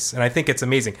business, and I think it's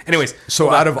amazing. Anyways,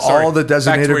 so out of all the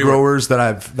designated growers that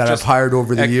I've hired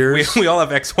over the years, we all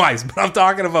have ex-wives, but I'm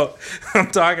talking about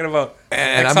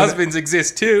ex-husbands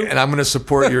exist too. And I'm going to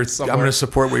support I'm going to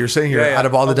support what you're saying here. Yeah. Out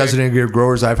of all the designated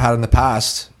growers I've had in the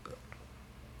past,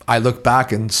 I look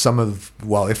back and some of,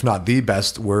 well, if not the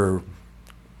best, were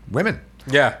women.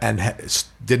 Yeah. And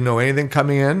didn't know anything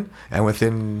coming in. And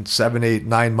within 7, 8,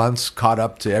 9 months, caught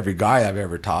up to every guy I've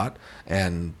ever taught.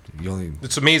 And,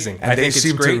 It's amazing. And I they think it's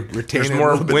seem to great. retain There's it a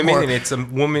more little bit women, more. and it's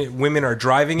women are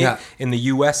driving it. Yeah. In the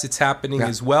U.S., it's happening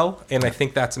as well, and I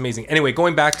think that's amazing. Anyway,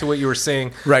 going back to what you were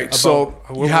saying, Right. about, So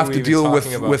what you were have we to even deal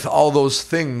talking about? with all those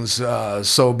things.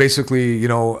 So basically,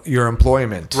 your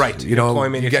employment. Right. You know,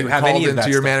 Employment, you if get you have called any of into that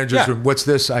your stuff. manager's Yeah. room. What's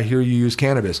this? I hear you use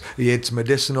cannabis. It's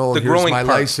medicinal. the Here's growing my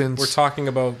part. license. We're talking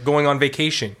about going on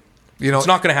vacation. You know, It's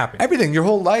not going to happen. Everything, your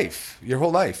whole life.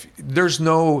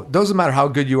 Doesn't matter how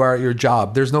good you are at your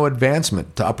job. There's no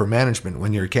advancement to upper management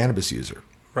when you're a cannabis user.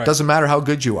 Right. Doesn't matter how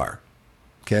good you are.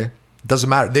 Okay? Doesn't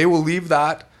matter. They will leave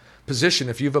that position,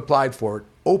 if you've applied for it,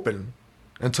 open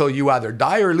until you either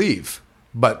die or leave.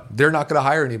 But they're not going to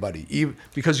hire anybody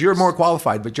because you're more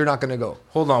qualified, but you're not going to go.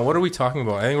 Hold on. What are we talking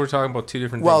about? I think we're talking about two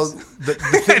different Well, things. the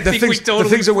think we totally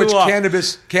things in which flew off.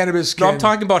 cannabis No, can... I'm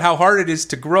talking about how hard it is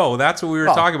to grow. That's what we were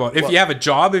talking about. If you have a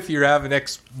job, if you have an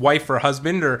ex-wife or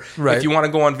husband, or Right. if you want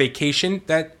to go on vacation,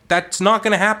 that's not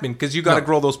going to happen because you got to No.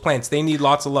 grow those plants. They need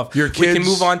lots of love. Your we kids, can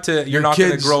move on to you're not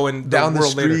going to grow in down the the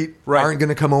world street later. Right. aren't going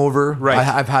to come over. Right.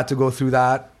 I've had to go through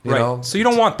that. You right. know, So you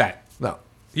don't want that. no.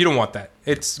 You don't want that.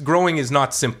 Growing is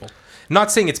not simple.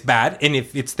 Not saying it's bad, and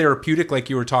if it's therapeutic, like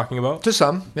you were talking about. To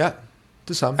some, yeah.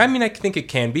 To some. I mean, I think it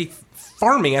can be.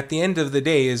 Farming, at the end of the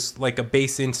day, is like a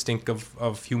base instinct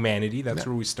of humanity. That's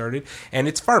where we started. And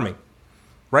it's farming,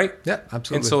 right? Yeah,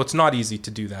 absolutely. And so it's not easy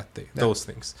to do those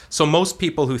things. So most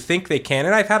people who think they can,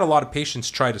 and I've had a lot of patients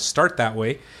try to start that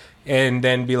way and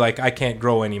then be like, I can't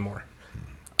grow anymore.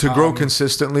 To grow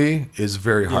consistently is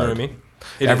very hard. You know what I mean?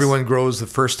 It Everyone is. grows the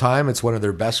first time. It's one of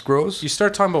their best grows. You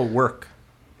start talking about work.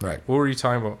 Right. What were you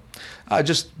talking about?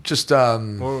 Just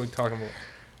What were we talking about?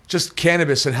 just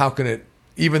cannabis and how can it,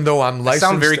 even though I'm I licensed.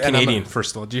 sound very and I'm Canadian,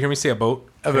 first of all. Did you hear me say about?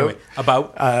 About? Anyway,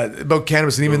 about. about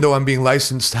cannabis, and even though I'm being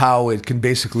licensed, how it can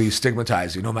basically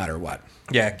stigmatize you no matter what.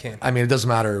 Yeah, it can. I mean, it doesn't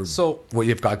matter So- what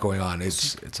you've got going on.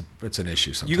 It's an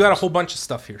issue sometimes. You got a whole bunch of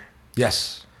stuff here.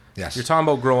 Yes. You're talking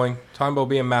about growing, talking about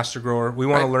being a master grower. We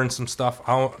want to Right. learn some stuff.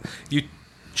 You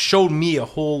showed me a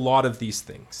whole lot of these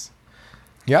things.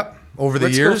 Yep. Over the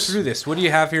Let's years. go through this. What do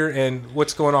you have here and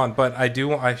what's going on? But I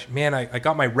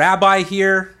got my rabbi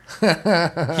here.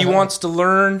 He wants to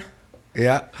learn.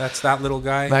 Yeah. That's that little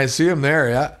guy. I see him there.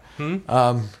 Yeah.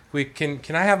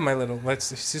 Can I have my little? Is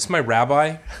this my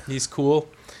rabbi? He's cool.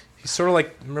 He's sort of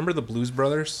like, remember the Blues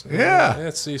Brothers? Yeah.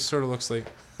 He sort of looks like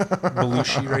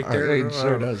Belushi right there. He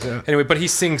sure does. Yeah. Anyway, but he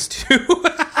sings too.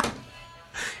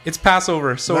 It's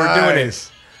Passover, so we're doing it.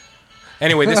 Nice.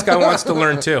 Anyway, this guy wants to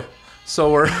learn too.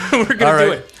 So we're gonna All do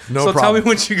right. it. No so tell problem. me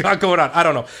what you got going on. I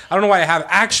don't know why I have.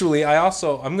 Actually,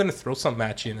 I'm gonna throw something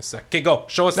at you in a sec. Okay, go.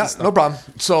 Show us this stuff. No problem.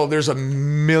 So there's a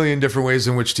million different ways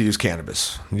in which to use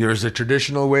cannabis. There's a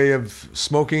traditional way of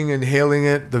smoking, inhaling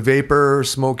it, the vapor,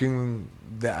 smoking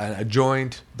a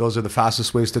joint. Those are the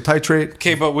fastest ways to titrate.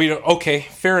 Okay, but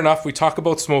fair enough. We talk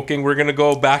about smoking. We're gonna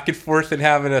go back and forth and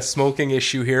having a smoking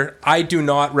issue here. I do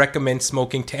not recommend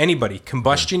smoking to anybody.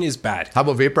 Combustion is bad. How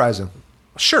about vaporizing?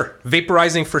 Sure,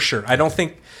 vaporizing for sure. I don't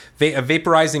think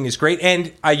vaporizing is great,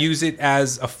 and I use it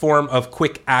as a form of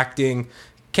quick acting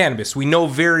cannabis. We know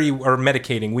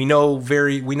medicating. We know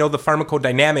the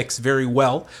pharmacodynamics very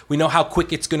well. We know how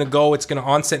quick it's going to go. It's going to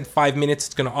onset in 5 minutes.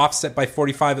 It's going to offset by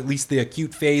 45, at least the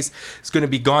acute phase. It's going to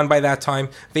be gone by that time.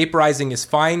 Vaporizing is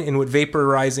fine, and what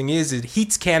vaporizing is, it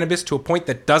heats cannabis to a point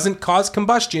that doesn't cause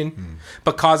combustion,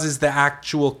 but causes the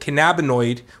actual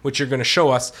cannabinoid, which you're going to show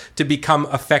us, to become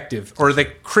effective, or the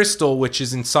crystal, which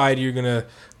is inside, you're going to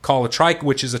call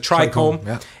which is a trichome,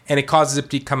 yeah. and it causes it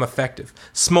to become effective.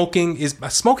 Smoking is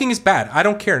bad. I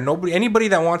don't care. Anybody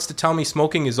that wants to tell me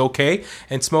smoking is okay,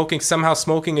 and somehow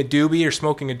smoking a doobie or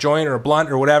smoking a joint or a blunt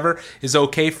or whatever is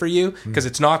okay for you because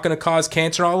it's not going to cause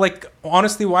cancer. Like,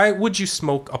 honestly, why would you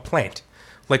smoke a plant?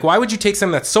 Like, why would you take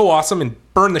something that's so awesome and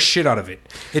burn the shit out of it?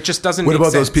 It just doesn't make sense. What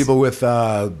about those people with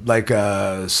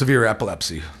severe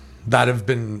epilepsy that have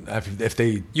been, if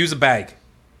they... Use a bag.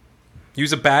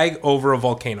 Use a bag over a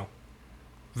volcano.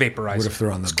 Vaporizer. What if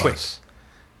they're on the It's bus? quick.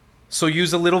 So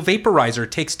use a little vaporizer.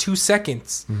 It takes 2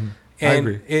 seconds. And I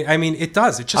agree. It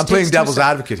does. It just I'm playing takes 2 devil's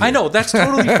seconds. advocate here. I know, that's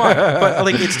totally fine. But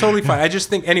it's totally fine. I just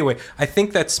think, anyway, I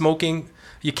think that smoking,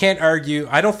 you can't argue.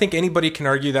 I don't think anybody can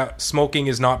argue that smoking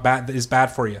is bad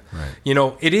for you.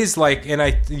 Right. It is like, and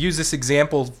I use this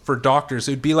example for doctors.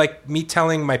 It would be like me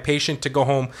telling my patient to go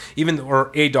home,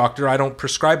 or a doctor, I don't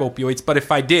prescribe opioids, but if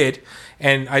I did,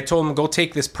 and I told them, go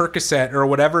take this Percocet or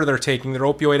whatever they're taking, their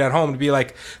opioid at home, to be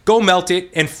like, go melt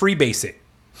it and freebase it.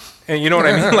 And you know what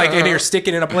I mean? Like, and you're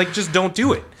sticking it up. Like, just don't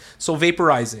do it. So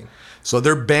vaporizing. So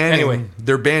they're banning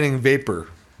vapor.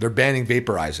 They're banning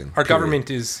vaporizing. Our period.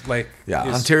 government is like... Yeah,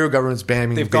 is, Ontario government's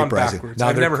banning they've vaporizing. gone backwards. Now,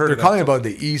 I've never heard of They're calling that. about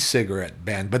the e-cigarette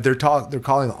ban, but they're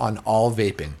calling on all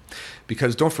vaping.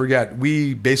 Because don't forget,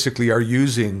 we basically are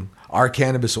using our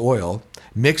cannabis oil,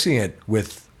 mixing it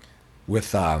with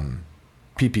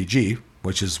PPG,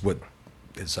 which is what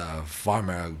is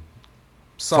pharma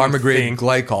grade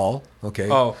glycol.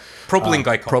 Okay. Oh, propylene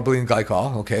glycol. Propylene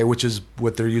glycol. Okay, which is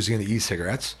what they're using in the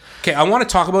e-cigarettes. Okay, I want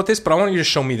to talk about this, but I want you to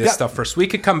show me this stuff first. We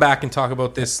could come back and talk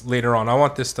about this later on. I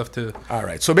want this stuff to... All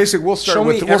right. So basically, we'll start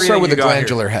with the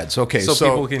glandular heads. Okay. So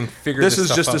people can figure this is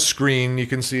stuff just out. a screen. You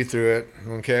can see through it.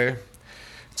 Okay.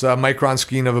 It's a micron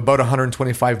screen of about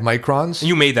 125 microns.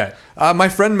 You made that. My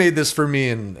friend made this for me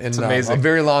in a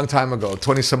very long time ago,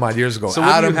 20 some odd years ago. So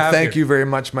Adam, thank you very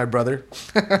much, my brother.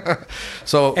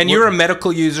 And you're a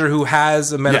medical user who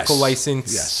has a medical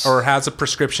license Yes. or has a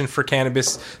prescription for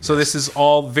cannabis. So this is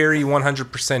all very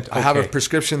 100% okay. I have a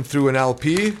prescription through an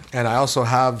LP, and I also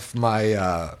have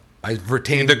my... I've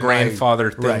retained the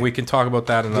grandfather thing. Right. We can talk about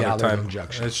that another time.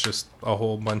 Injection. It's just a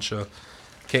whole bunch of...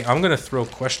 Okay, I'm going to throw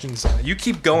questions. You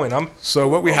keep going. So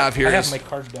what we have here I is... have my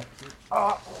card back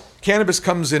here. Cannabis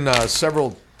comes in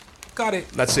several... Got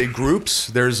it. Let's say groups.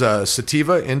 There's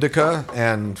sativa, indica,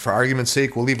 and for argument's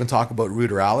sake, we'll even talk about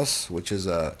ruderalis, which is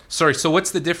a... Sorry, so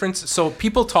what's the difference? So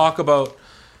people talk about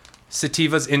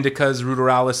sativas, indicas,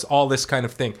 ruderalis, all this kind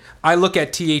of thing. I look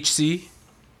at THC.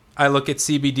 I look at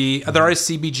CBD. There is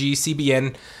CBG,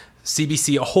 CBN,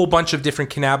 CBC, a whole bunch of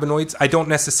different cannabinoids. I don't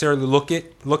necessarily look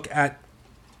at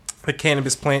a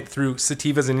cannabis plant through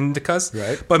sativas and indicas,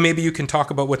 right? But maybe you can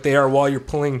talk about what they are while you're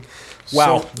pulling.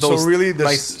 Wow, so really, the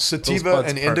sativa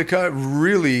and indica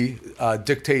really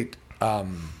dictate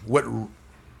where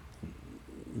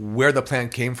the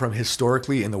plant came from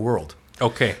historically in the world.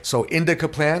 Okay. So indica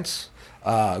plants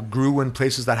grew in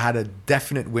places that had a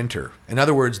definite winter. In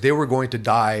other words, they were going to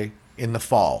die in the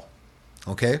fall.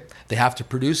 Okay? They have to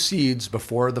produce seeds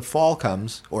before the fall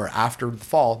comes, or after the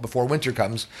fall, before winter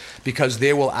comes, because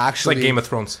they will actually... It's like Game of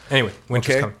Thrones. Anyway,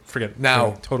 winter's coming. Forget it. Now,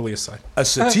 anyway, totally aside. A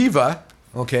sativa,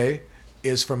 okay,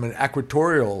 is from an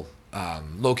equatorial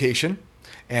location,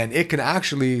 and it can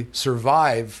actually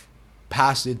survive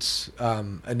past its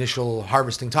initial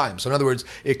harvesting time. So in other words,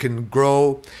 it can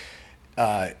grow...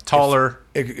 taller.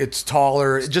 It's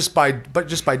taller just by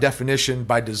definition,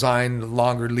 by design,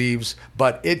 longer leaves,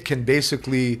 but it can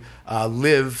basically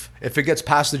live. If it gets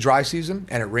past the dry season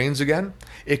and it rains again,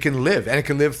 it can live, and it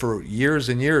can live for years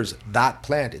and years, that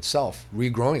plant itself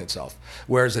regrowing itself.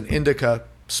 Whereas an indica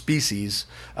species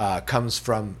comes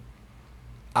from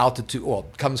altitude,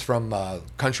 comes from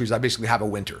countries that basically have a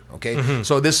winter. Okay. Mm-hmm.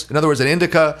 So this, in other words, an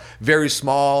indica, very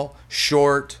small,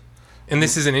 short. And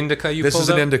this is an indica pulled This is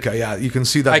an indica, yeah. You can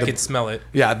see that. I can smell it.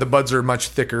 Yeah, the buds are much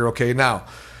thicker. Okay, now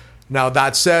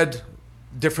that said,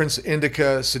 difference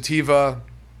indica, sativa,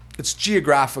 it's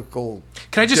geographical.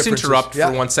 Can I just interrupt for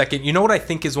 1 second? You know what I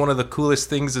think is one of the coolest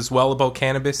things as well about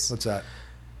cannabis? What's that?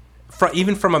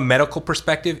 Even from a medical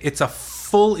perspective, it's a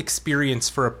full experience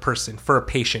for a person, for a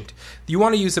patient. You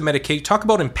want to use a medication. Talk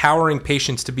about empowering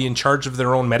patients to be in charge of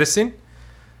their own medicine.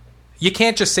 You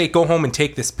can't just say, go home and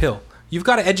take this pill. You've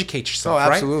got to educate yourself,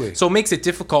 right? Absolutely. So it makes it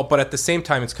difficult, but at the same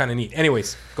time, it's kind of neat.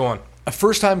 Anyways, go on. A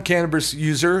first-time cannabis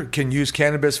user can use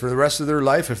cannabis for the rest of their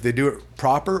life if they do it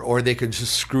proper, or they can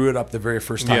just screw it up the very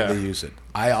first time they use it.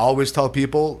 I always tell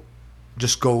people,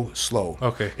 just go slow.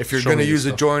 Okay. If you're going to use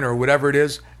a joint or whatever it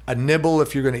is, a nibble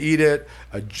if you're going to eat it,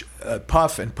 a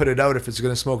puff and put it out if it's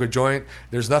going to smoke a joint.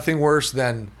 There's nothing worse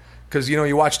than... Because,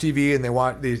 you watch TV and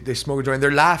they smoke a joint.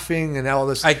 They're laughing and all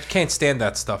this. I can't stand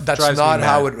that stuff. That's not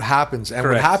how it happens. And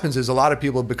Correct. What happens is a lot of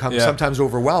people become sometimes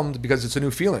overwhelmed because it's a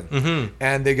new feeling. Mm-hmm.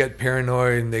 And they get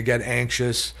paranoid and they get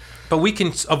anxious. But we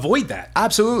can avoid that.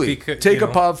 Absolutely. Take a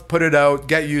puff, put it out,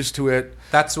 get used to it.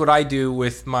 That's what I do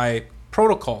with my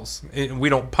protocols. We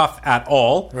don't puff at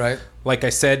all. Right. Like I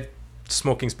said,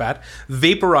 smoking's bad.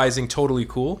 Vaporizing, totally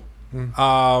cool.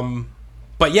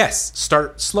 But yes,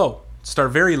 start slow.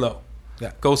 Start very low.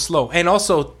 Yeah. Go slow. And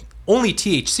also, only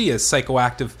THC has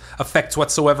psychoactive effects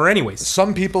whatsoever anyways.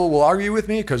 Some people will argue with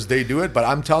me because they do it, but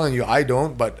I'm telling you, I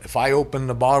don't. But if I open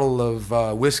a bottle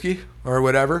of whiskey or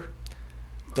whatever,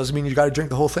 doesn't mean you got to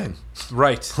drink the whole thing.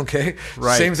 Right. Okay?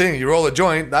 Right. Same thing. You roll a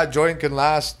joint, that joint can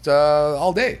last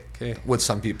all day. Okay. With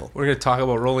some people. We're going to talk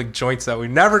about rolling joints that we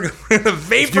never going to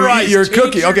vaporize. Your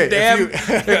cookie. Okay. Damn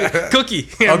cookie.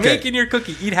 I'm making your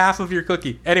cookie. Eat half of your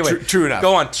cookie. Anyway. True enough.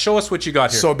 Go on. Show us what you got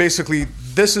here. So basically,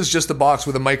 this is just a box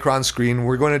with a micron screen.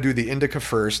 We're going to do the indica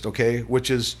first, okay, which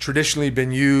has traditionally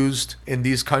been used in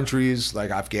these countries like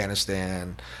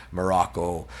Afghanistan,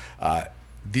 Morocco.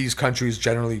 these countries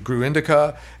generally grew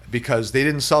indica because they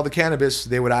didn't sell the cannabis,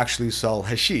 they would actually sell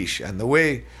hashish. And the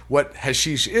way what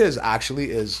hashish is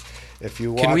actually is, if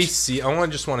you watch... Can we see? I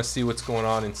just want to see what's going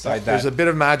on inside that. There's a bit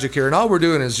of magic here, and all we're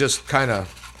doing is just kind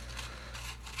of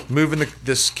moving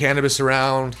this cannabis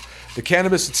around. The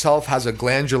cannabis itself has a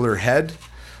glandular head.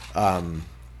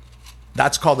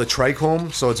 That's called a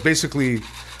trichome. So it's basically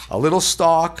a little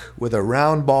stalk with a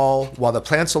round ball. While the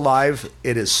plant's alive,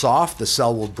 it is soft. The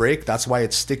cell will break. That's why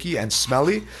it's sticky and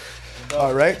smelly.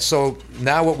 All right. So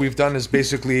now what we've done is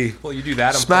basically you do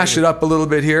that. Smash it up a little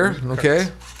bit here. Okay.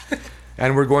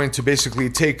 And we're going to basically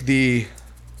take the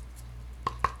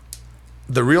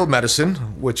real medicine,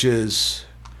 which is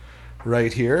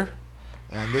right here.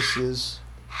 And these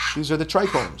are the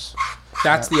trichomes.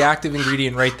 That's the active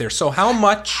ingredient right there. So how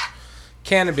much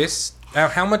cannabis,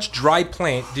 how much dry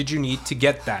plant did you need to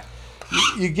get that?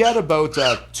 You get about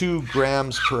 2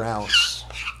 grams per ounce,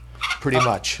 pretty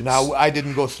much. Now, I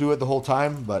didn't go through it the whole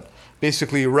time, but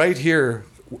basically right here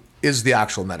is the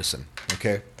actual medicine,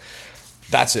 okay?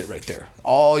 That's it right there.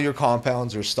 All your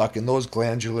compounds are stuck in those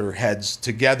glandular heads.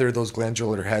 Together, those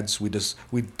glandular heads, we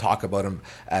talk about them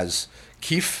as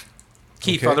keef.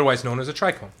 Keef, okay? otherwise known as a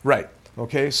trichome. Right.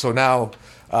 Okay, so now,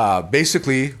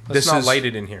 basically, Let's not light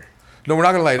it in here. No, we're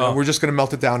not going to light it. We're just going to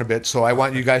melt it down a bit. So I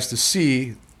want you guys to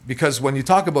see, because when you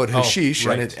talk about hashish,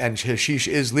 right. and hashish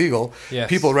is legal, yes.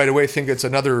 People right away think it's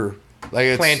another...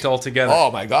 plant altogether. Oh,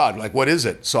 my God. Like, what is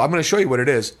it? So I'm going to show you what it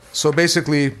is. So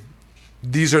basically...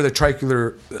 These are the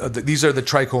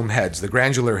trichome heads, the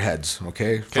glandular heads,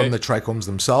 okay, from the trichomes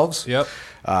themselves. Yep.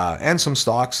 And some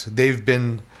stalks. They've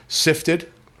been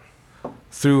sifted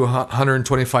through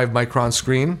 125 micron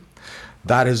screen.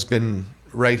 That has been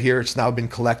right here. It's now been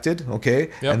collected, okay?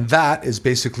 Yep. And that is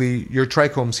basically your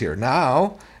trichomes here.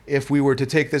 Now, if we were to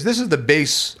take this is the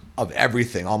base of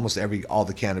everything, all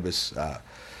the cannabis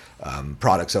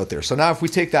products out there. So now if we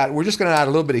take that, we're just going to add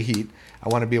a little bit of heat. I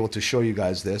want to be able to show you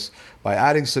guys this. By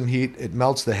adding some heat, it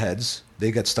melts the heads.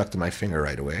 They get stuck to my finger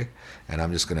right away. And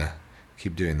I'm just going to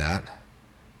keep doing that.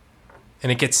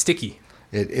 And it gets sticky.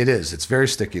 It is. It's very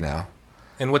sticky now.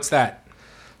 And what's that?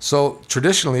 So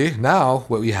traditionally, now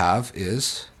what we have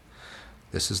is,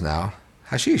 this is now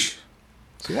hashish.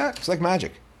 See that? It's like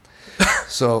magic.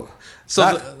 So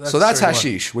that's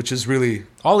hashish, which is really...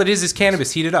 All it is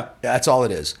cannabis heated up. That's all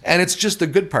it is. And it's just the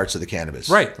good parts of the cannabis.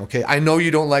 Right. Okay. I know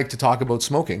you don't like to talk about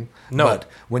smoking. No. But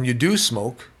when you do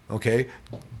smoke, okay,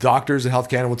 doctors in Health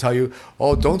Canada will tell you,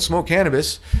 oh, don't smoke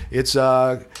cannabis. It's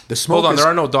the smoke. Hold on, there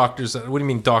are no doctors. What do you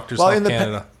mean doctors in Health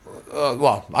Canada?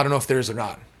 Well, I don't know if there is or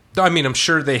not. I mean, I'm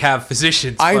sure they have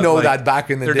physicians. I know that back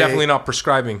in the day. They're definitely not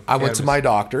prescribing I went to my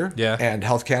doctor, yeah, and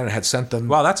Health Canada had sent them...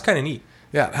 Wow, that's kind of neat.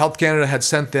 Yeah, Health Canada had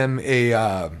sent them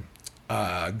a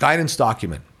guidance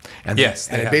document. And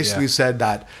it basically said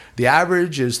that the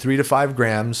average is 3 to 5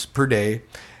 grams per day,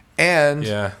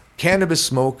 and cannabis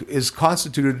smoke is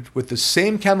constituted with the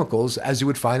same chemicals as you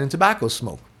would find in tobacco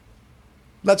smoke.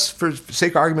 Let's, for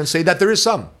sake of argument, say that there is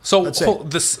some. So, I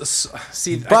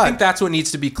think that's what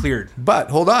needs to be cleared.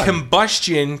 But, hold on.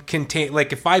 Combustion contain,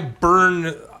 like if I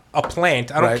burn a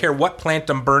plant, I don't care what plant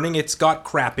I'm burning, it's got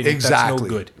crap in it that's no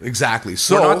good. Exactly.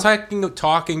 So we're not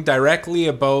talking directly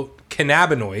about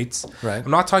cannabinoids. Right.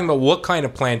 I'm not talking about what kind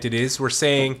of plant it is. We're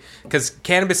saying, because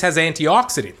cannabis has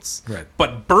antioxidants. Right.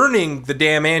 But burning the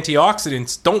damn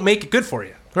antioxidants don't make it good for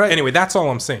you. Right. Anyway, that's all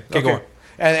I'm saying. Okay, go on.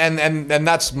 And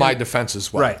that's my defense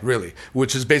as well, right. Really,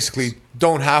 which is basically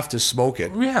don't have to smoke it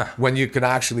when you can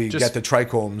actually get the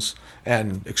trichomes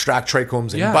and extract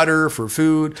trichomes in butter for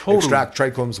food, extract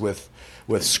trichomes with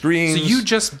screens. So you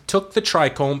just took the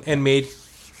trichome and made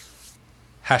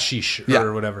hashish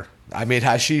or whatever. I made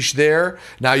hashish there.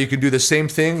 Now you can do the same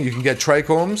thing. You can get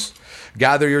trichomes,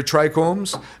 gather your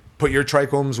trichomes, put your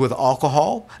trichomes with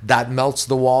alcohol. That melts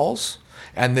the walls,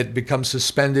 and it becomes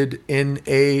suspended in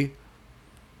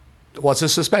it's a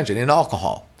suspension in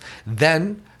alcohol.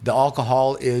 Then the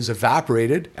alcohol is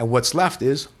evaporated, and what's left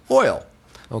is oil.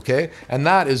 Okay, and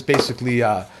that is basically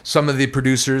some of the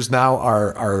producers now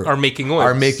are making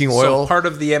oil. So part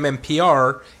of the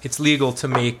MMPR, it's legal to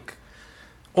make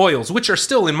oils, which are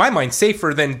still, in my mind,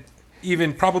 safer than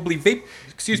even probably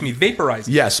vaporizing.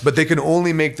 Yes, but they can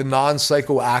only make the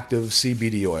non-psychoactive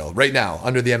CBD oil right now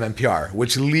under the MMPR,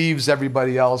 which leaves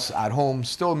everybody else at home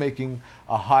still making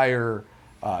a higher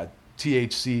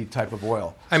THC type of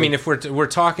oil. I mean, if we're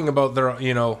talking about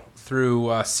through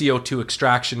CO2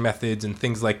 extraction methods and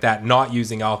things like that, not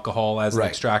using alcohol as an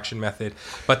extraction method,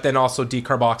 but then also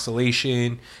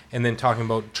decarboxylation, and then talking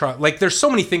about there's so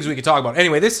many things we could talk about.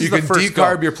 Anyway, this is the first. You can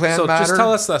decarb your plant matter. So just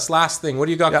tell us this last thing. What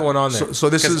do you got going on there? So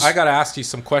this is. I got to ask you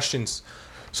some questions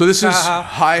So this is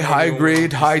high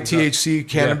grade, high THC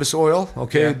cannabis oil.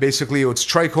 Okay, Yeah. basically it's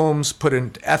trichomes put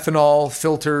in ethanol,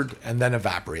 filtered, and then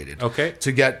evaporated. Okay.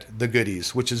 To get the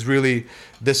goodies, which is really,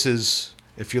 this is,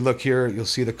 if you look here, you'll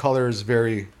see the color is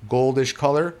very goldish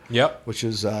color. Yep. Which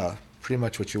is pretty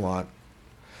much what you want.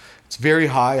 It's very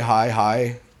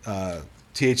high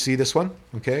THC. This one.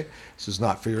 Okay, this is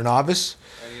not for your novice.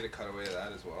 I need to cut away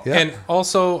that as well. Yeah. And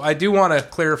also, I do want to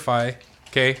clarify,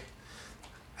 okay,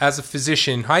 as a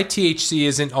physician, high THC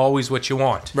isn't always what you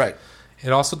want. Right.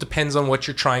 It also depends on what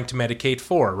you're trying to medicate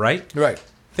for, right? Right.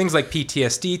 Things like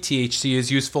PTSD, THC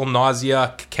is useful,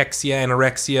 nausea, cachexia,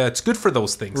 anorexia. It's good for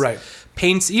those things. Right.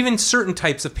 Pains, even certain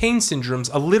types of pain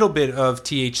syndromes, a little bit of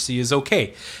THC is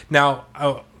okay. Now,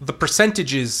 the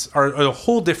percentages are a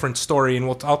whole different story, and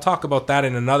I'll talk about that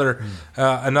in another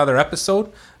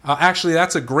episode. Actually,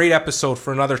 that's a great episode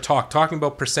for another talking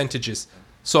about percentages.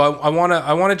 So I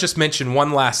want to just mention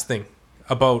one last thing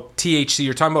about THC.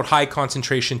 You're talking about high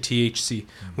concentration THC.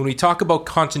 When we talk about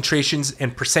concentrations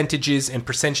and percentage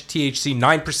THC,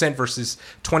 9% versus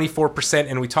 24%,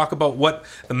 and we talk about what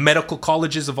the medical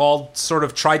colleges have all sort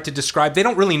of tried to describe, they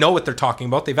don't really know what they're talking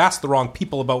about. They've asked the wrong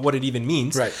people about what it even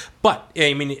means. Right. But,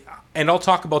 I mean, and I'll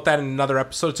talk about that in another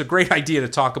episode. It's a great idea to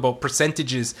talk about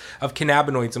percentages of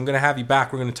cannabinoids. I'm going to have you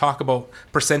back. We're going to talk about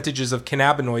percentages of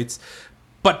cannabinoids.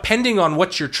 But depending on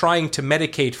what you're trying to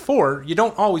medicate for, you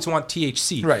don't always want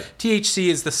THC. Right. THC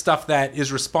is the stuff that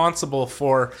is responsible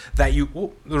for the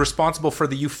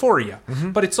euphoria,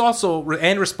 but it's also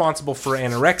responsible for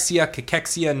anorexia,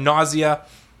 cachexia, nausea,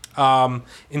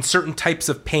 in certain types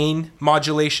of pain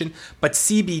modulation. But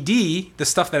CBD, the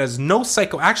stuff that has no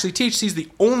actually THC is the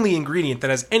only ingredient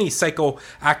that has any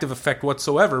psychoactive effect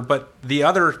whatsoever. But the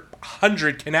other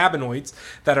 100 cannabinoids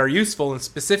that are useful, and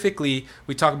specifically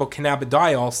we talk about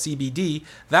cannabidiol, CBD,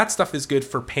 that stuff is good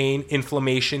for pain,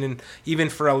 inflammation, and even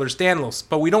for Ehlers-Danlos.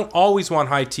 But we don't always want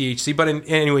high THC. But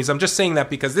anyways, I'm just saying that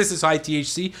because this is high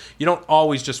THC, you don't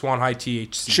always just want high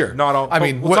THC. Sure. Not all. I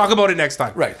mean, we'll talk about it next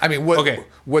time. Right. I mean,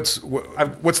 what's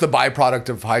the byproduct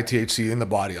of high THC in the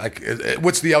body? Like,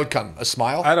 what's the outcome? A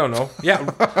smile? I don't know. Yeah.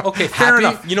 Okay. Fair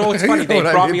enough. You know what's funny? They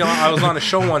brought me on. I was on a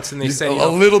show once, and they said a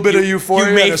little bit of euphoria.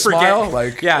 You may and a forget. Smile,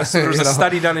 like, yeah. So there's a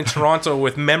study done in Toronto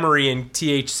with memory and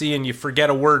THC, and you forget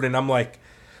a word, and I'm like,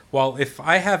 well, if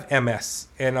I have MS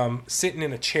and I'm sitting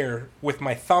in a chair with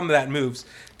my thumb that moves,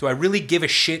 do I really give a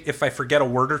shit if I forget a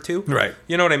word or two? Right.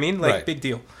 You know what I mean? Like, right. Big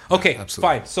deal. Okay, yeah,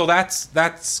 fine. So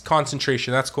that's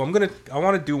concentration. That's cool. I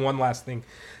want to do one last thing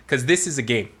because this is a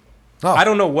game. Oh. I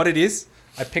don't know what it is.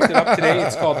 I picked it up today.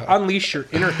 It's called Unleash Your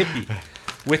Inner Hippie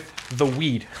with the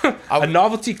Weed. A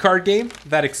novelty card game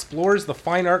that explores the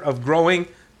fine art of growing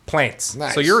plants.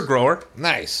 Nice. So you're a grower.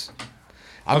 Nice.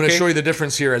 I'm going to show you the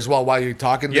difference here as well while you're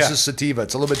talking. This is sativa.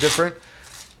 It's a little bit different.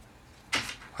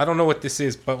 I don't know what this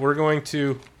is, but we're going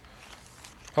to...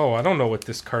 Oh, I don't know what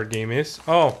this card game is.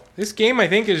 Oh, this game I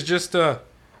think is just a...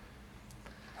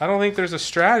 I don't think there's a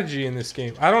strategy in this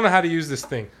game. I don't know how to use this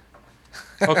thing.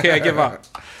 Okay, I give up.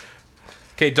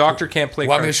 Okay, doctor can't play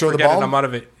cards. Want me to show Forget the bomb? I'm out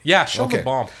of it. Yeah, show the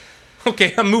bomb.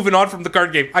 Okay, I'm moving on from the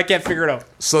card game. I can't figure it out.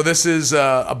 So this is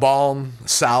a balm,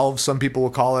 salve, some people will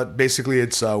call it. Basically,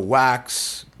 it's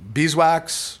wax,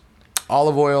 beeswax,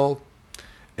 olive oil,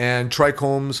 and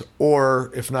trichomes,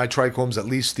 or if not trichomes, at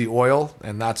least the oil,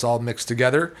 and that's all mixed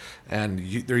together. And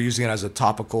they're using it as a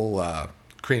topical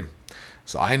cream.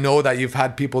 So I know that you've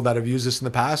had people that have used this in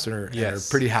the past and are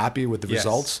pretty happy with the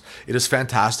results. It is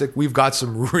fantastic. We've got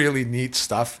some really neat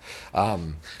stuff.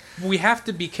 We have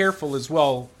to be careful as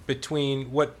well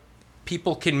between what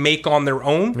people can make on their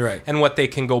own and what they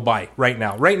can go buy right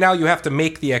now. Right now, you have to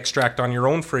make the extract on your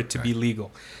own for it to be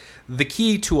legal. The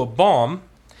key to a balm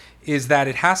is that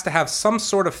it has to have some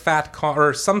sort of fat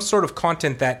or some sort of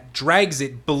content that drags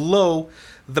it below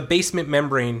the basement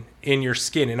membrane in your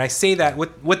skin. And I say that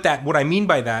what I mean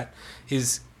by that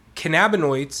is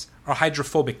cannabinoids are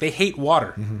hydrophobic. They hate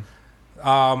water,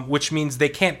 which means they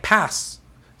can't pass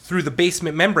through the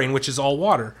basement membrane, which is all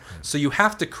water. So you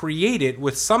have to create it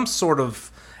with some sort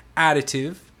of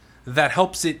additive that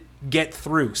helps it get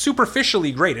through.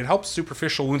 Superficially, great. It helps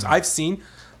superficial wounds. I've seen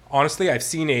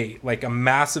a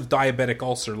massive diabetic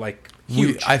ulcer, like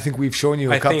huge. I think we've shown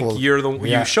you a couple. I think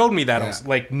you showed me that,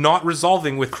 like not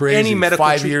resolving with any medical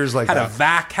 5 treatment. years like had that. a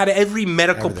vac, had every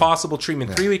medical possible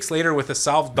treatment. 3 weeks later with a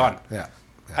salve, done. Yeah.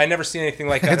 I never seen anything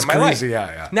like that in my crazy, life.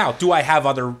 Yeah. Now, do I have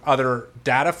other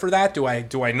data for that? Do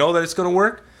I know that it's going to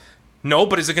work? No,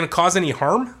 but is it going to cause any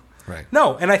harm? Right.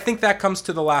 No, and I think that comes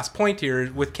to the last point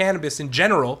here with cannabis in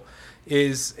general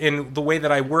is, in the way that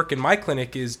I work in my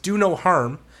clinic, is do no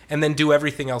harm and then do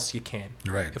everything else you can.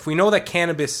 Right. If we know that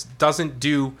cannabis doesn't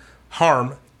do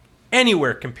harm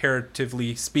anywhere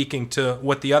comparatively speaking to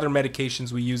what the other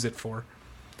medications we use it for.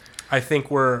 I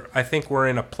think we're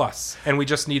in a plus, and we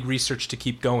just need research to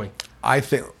keep going. I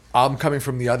think I'm coming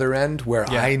from the other end where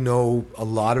I know a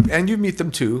lot of, and you meet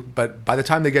them too, but by the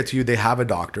time they get to you, they have a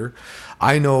doctor.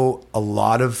 I know a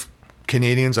lot of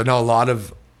Canadians. I know a lot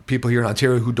of people here in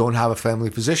Ontario who don't have a family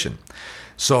physician.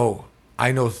 So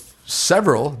I know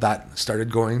several that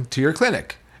started going to your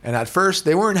clinic. And at first,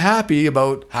 they weren't happy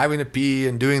about having to pee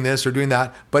and doing this or doing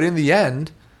that. But in the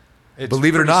end, It's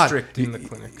believe it or pretty not, strict in the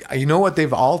clinic. you know what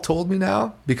they've all told me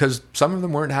now? Because some of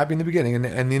them weren't happy in the beginning.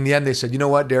 And in the end, they said, you know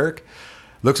what, Derek?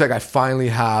 Looks like I finally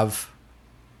have,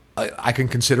 I can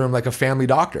consider him like a family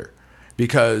doctor.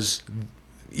 Because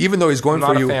even though he's going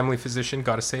Not for you. a family physician,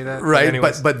 got to say that. Right,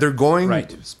 but they're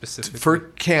going specifically for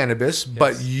cannabis,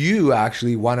 but you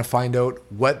actually want to find out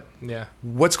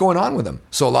what's going on with them.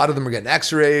 So a lot of them are getting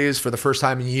x-rays for the first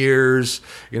time in years.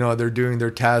 You know, they're doing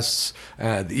their tests.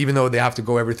 Even though they have to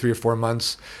go every 3 or 4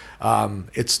 months,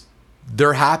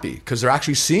 they're happy because they're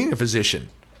actually seeing a physician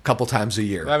a couple times a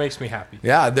year. That makes me happy.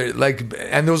 Yeah, they're like,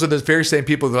 and those are the very same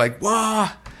people. They're like, wow,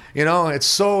 you know, it's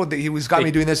so that he's got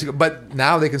me doing this. But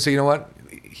now they can say, you know what?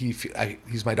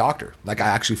 He's my doctor. Like I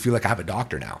actually feel like I have a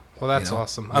doctor now. Well, that's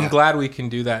awesome. I'm glad we can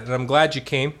do that, and I'm glad you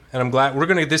came, and I'm glad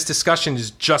this discussion is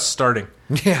just starting.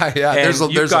 Yeah. And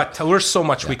there's so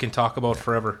much we can talk about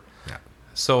forever. Yeah.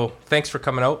 So thanks for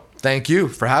coming out. Thank you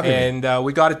for having me. And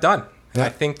we got it done. Yeah, I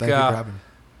think thank you for having me.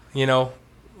 You know,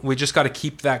 we just got to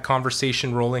keep that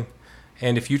conversation rolling.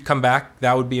 And if you'd come back,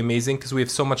 that would be amazing because we have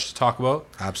so much to talk about.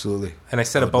 Absolutely. And I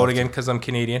said about again because I'm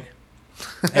Canadian.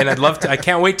 And I'd love to. I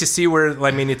can't wait to see where. I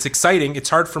mean, it's exciting.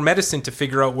 It's hard for medicine to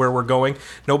figure out where we're going.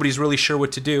 Nobody's really sure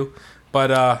what to do.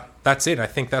 But that's it. I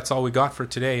think that's all we got for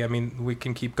today. I mean, we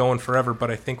can keep going forever,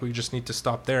 but I think we just need to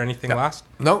stop there. Anything last?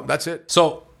 No, that's it.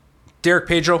 So, Derek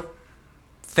Pedro,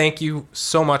 thank you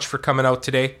so much for coming out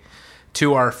today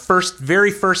to our very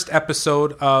first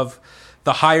episode of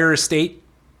The Higher Estate.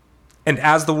 And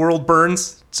As the World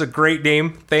Burns. It's a great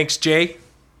name. Thanks, Jay.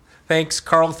 Thanks,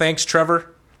 Carl. Thanks, Trevor.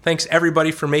 Thanks,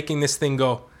 everybody, for making this thing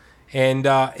go. And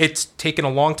it's taken a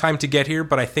long time to get here,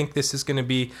 but I think this is going to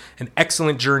be an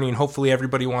excellent journey, and hopefully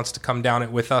everybody wants to come down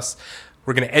it with us.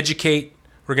 We're going to educate.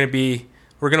 We're going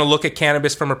to look at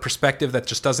cannabis from a perspective that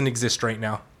just doesn't exist right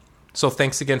now. So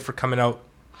thanks again for coming out.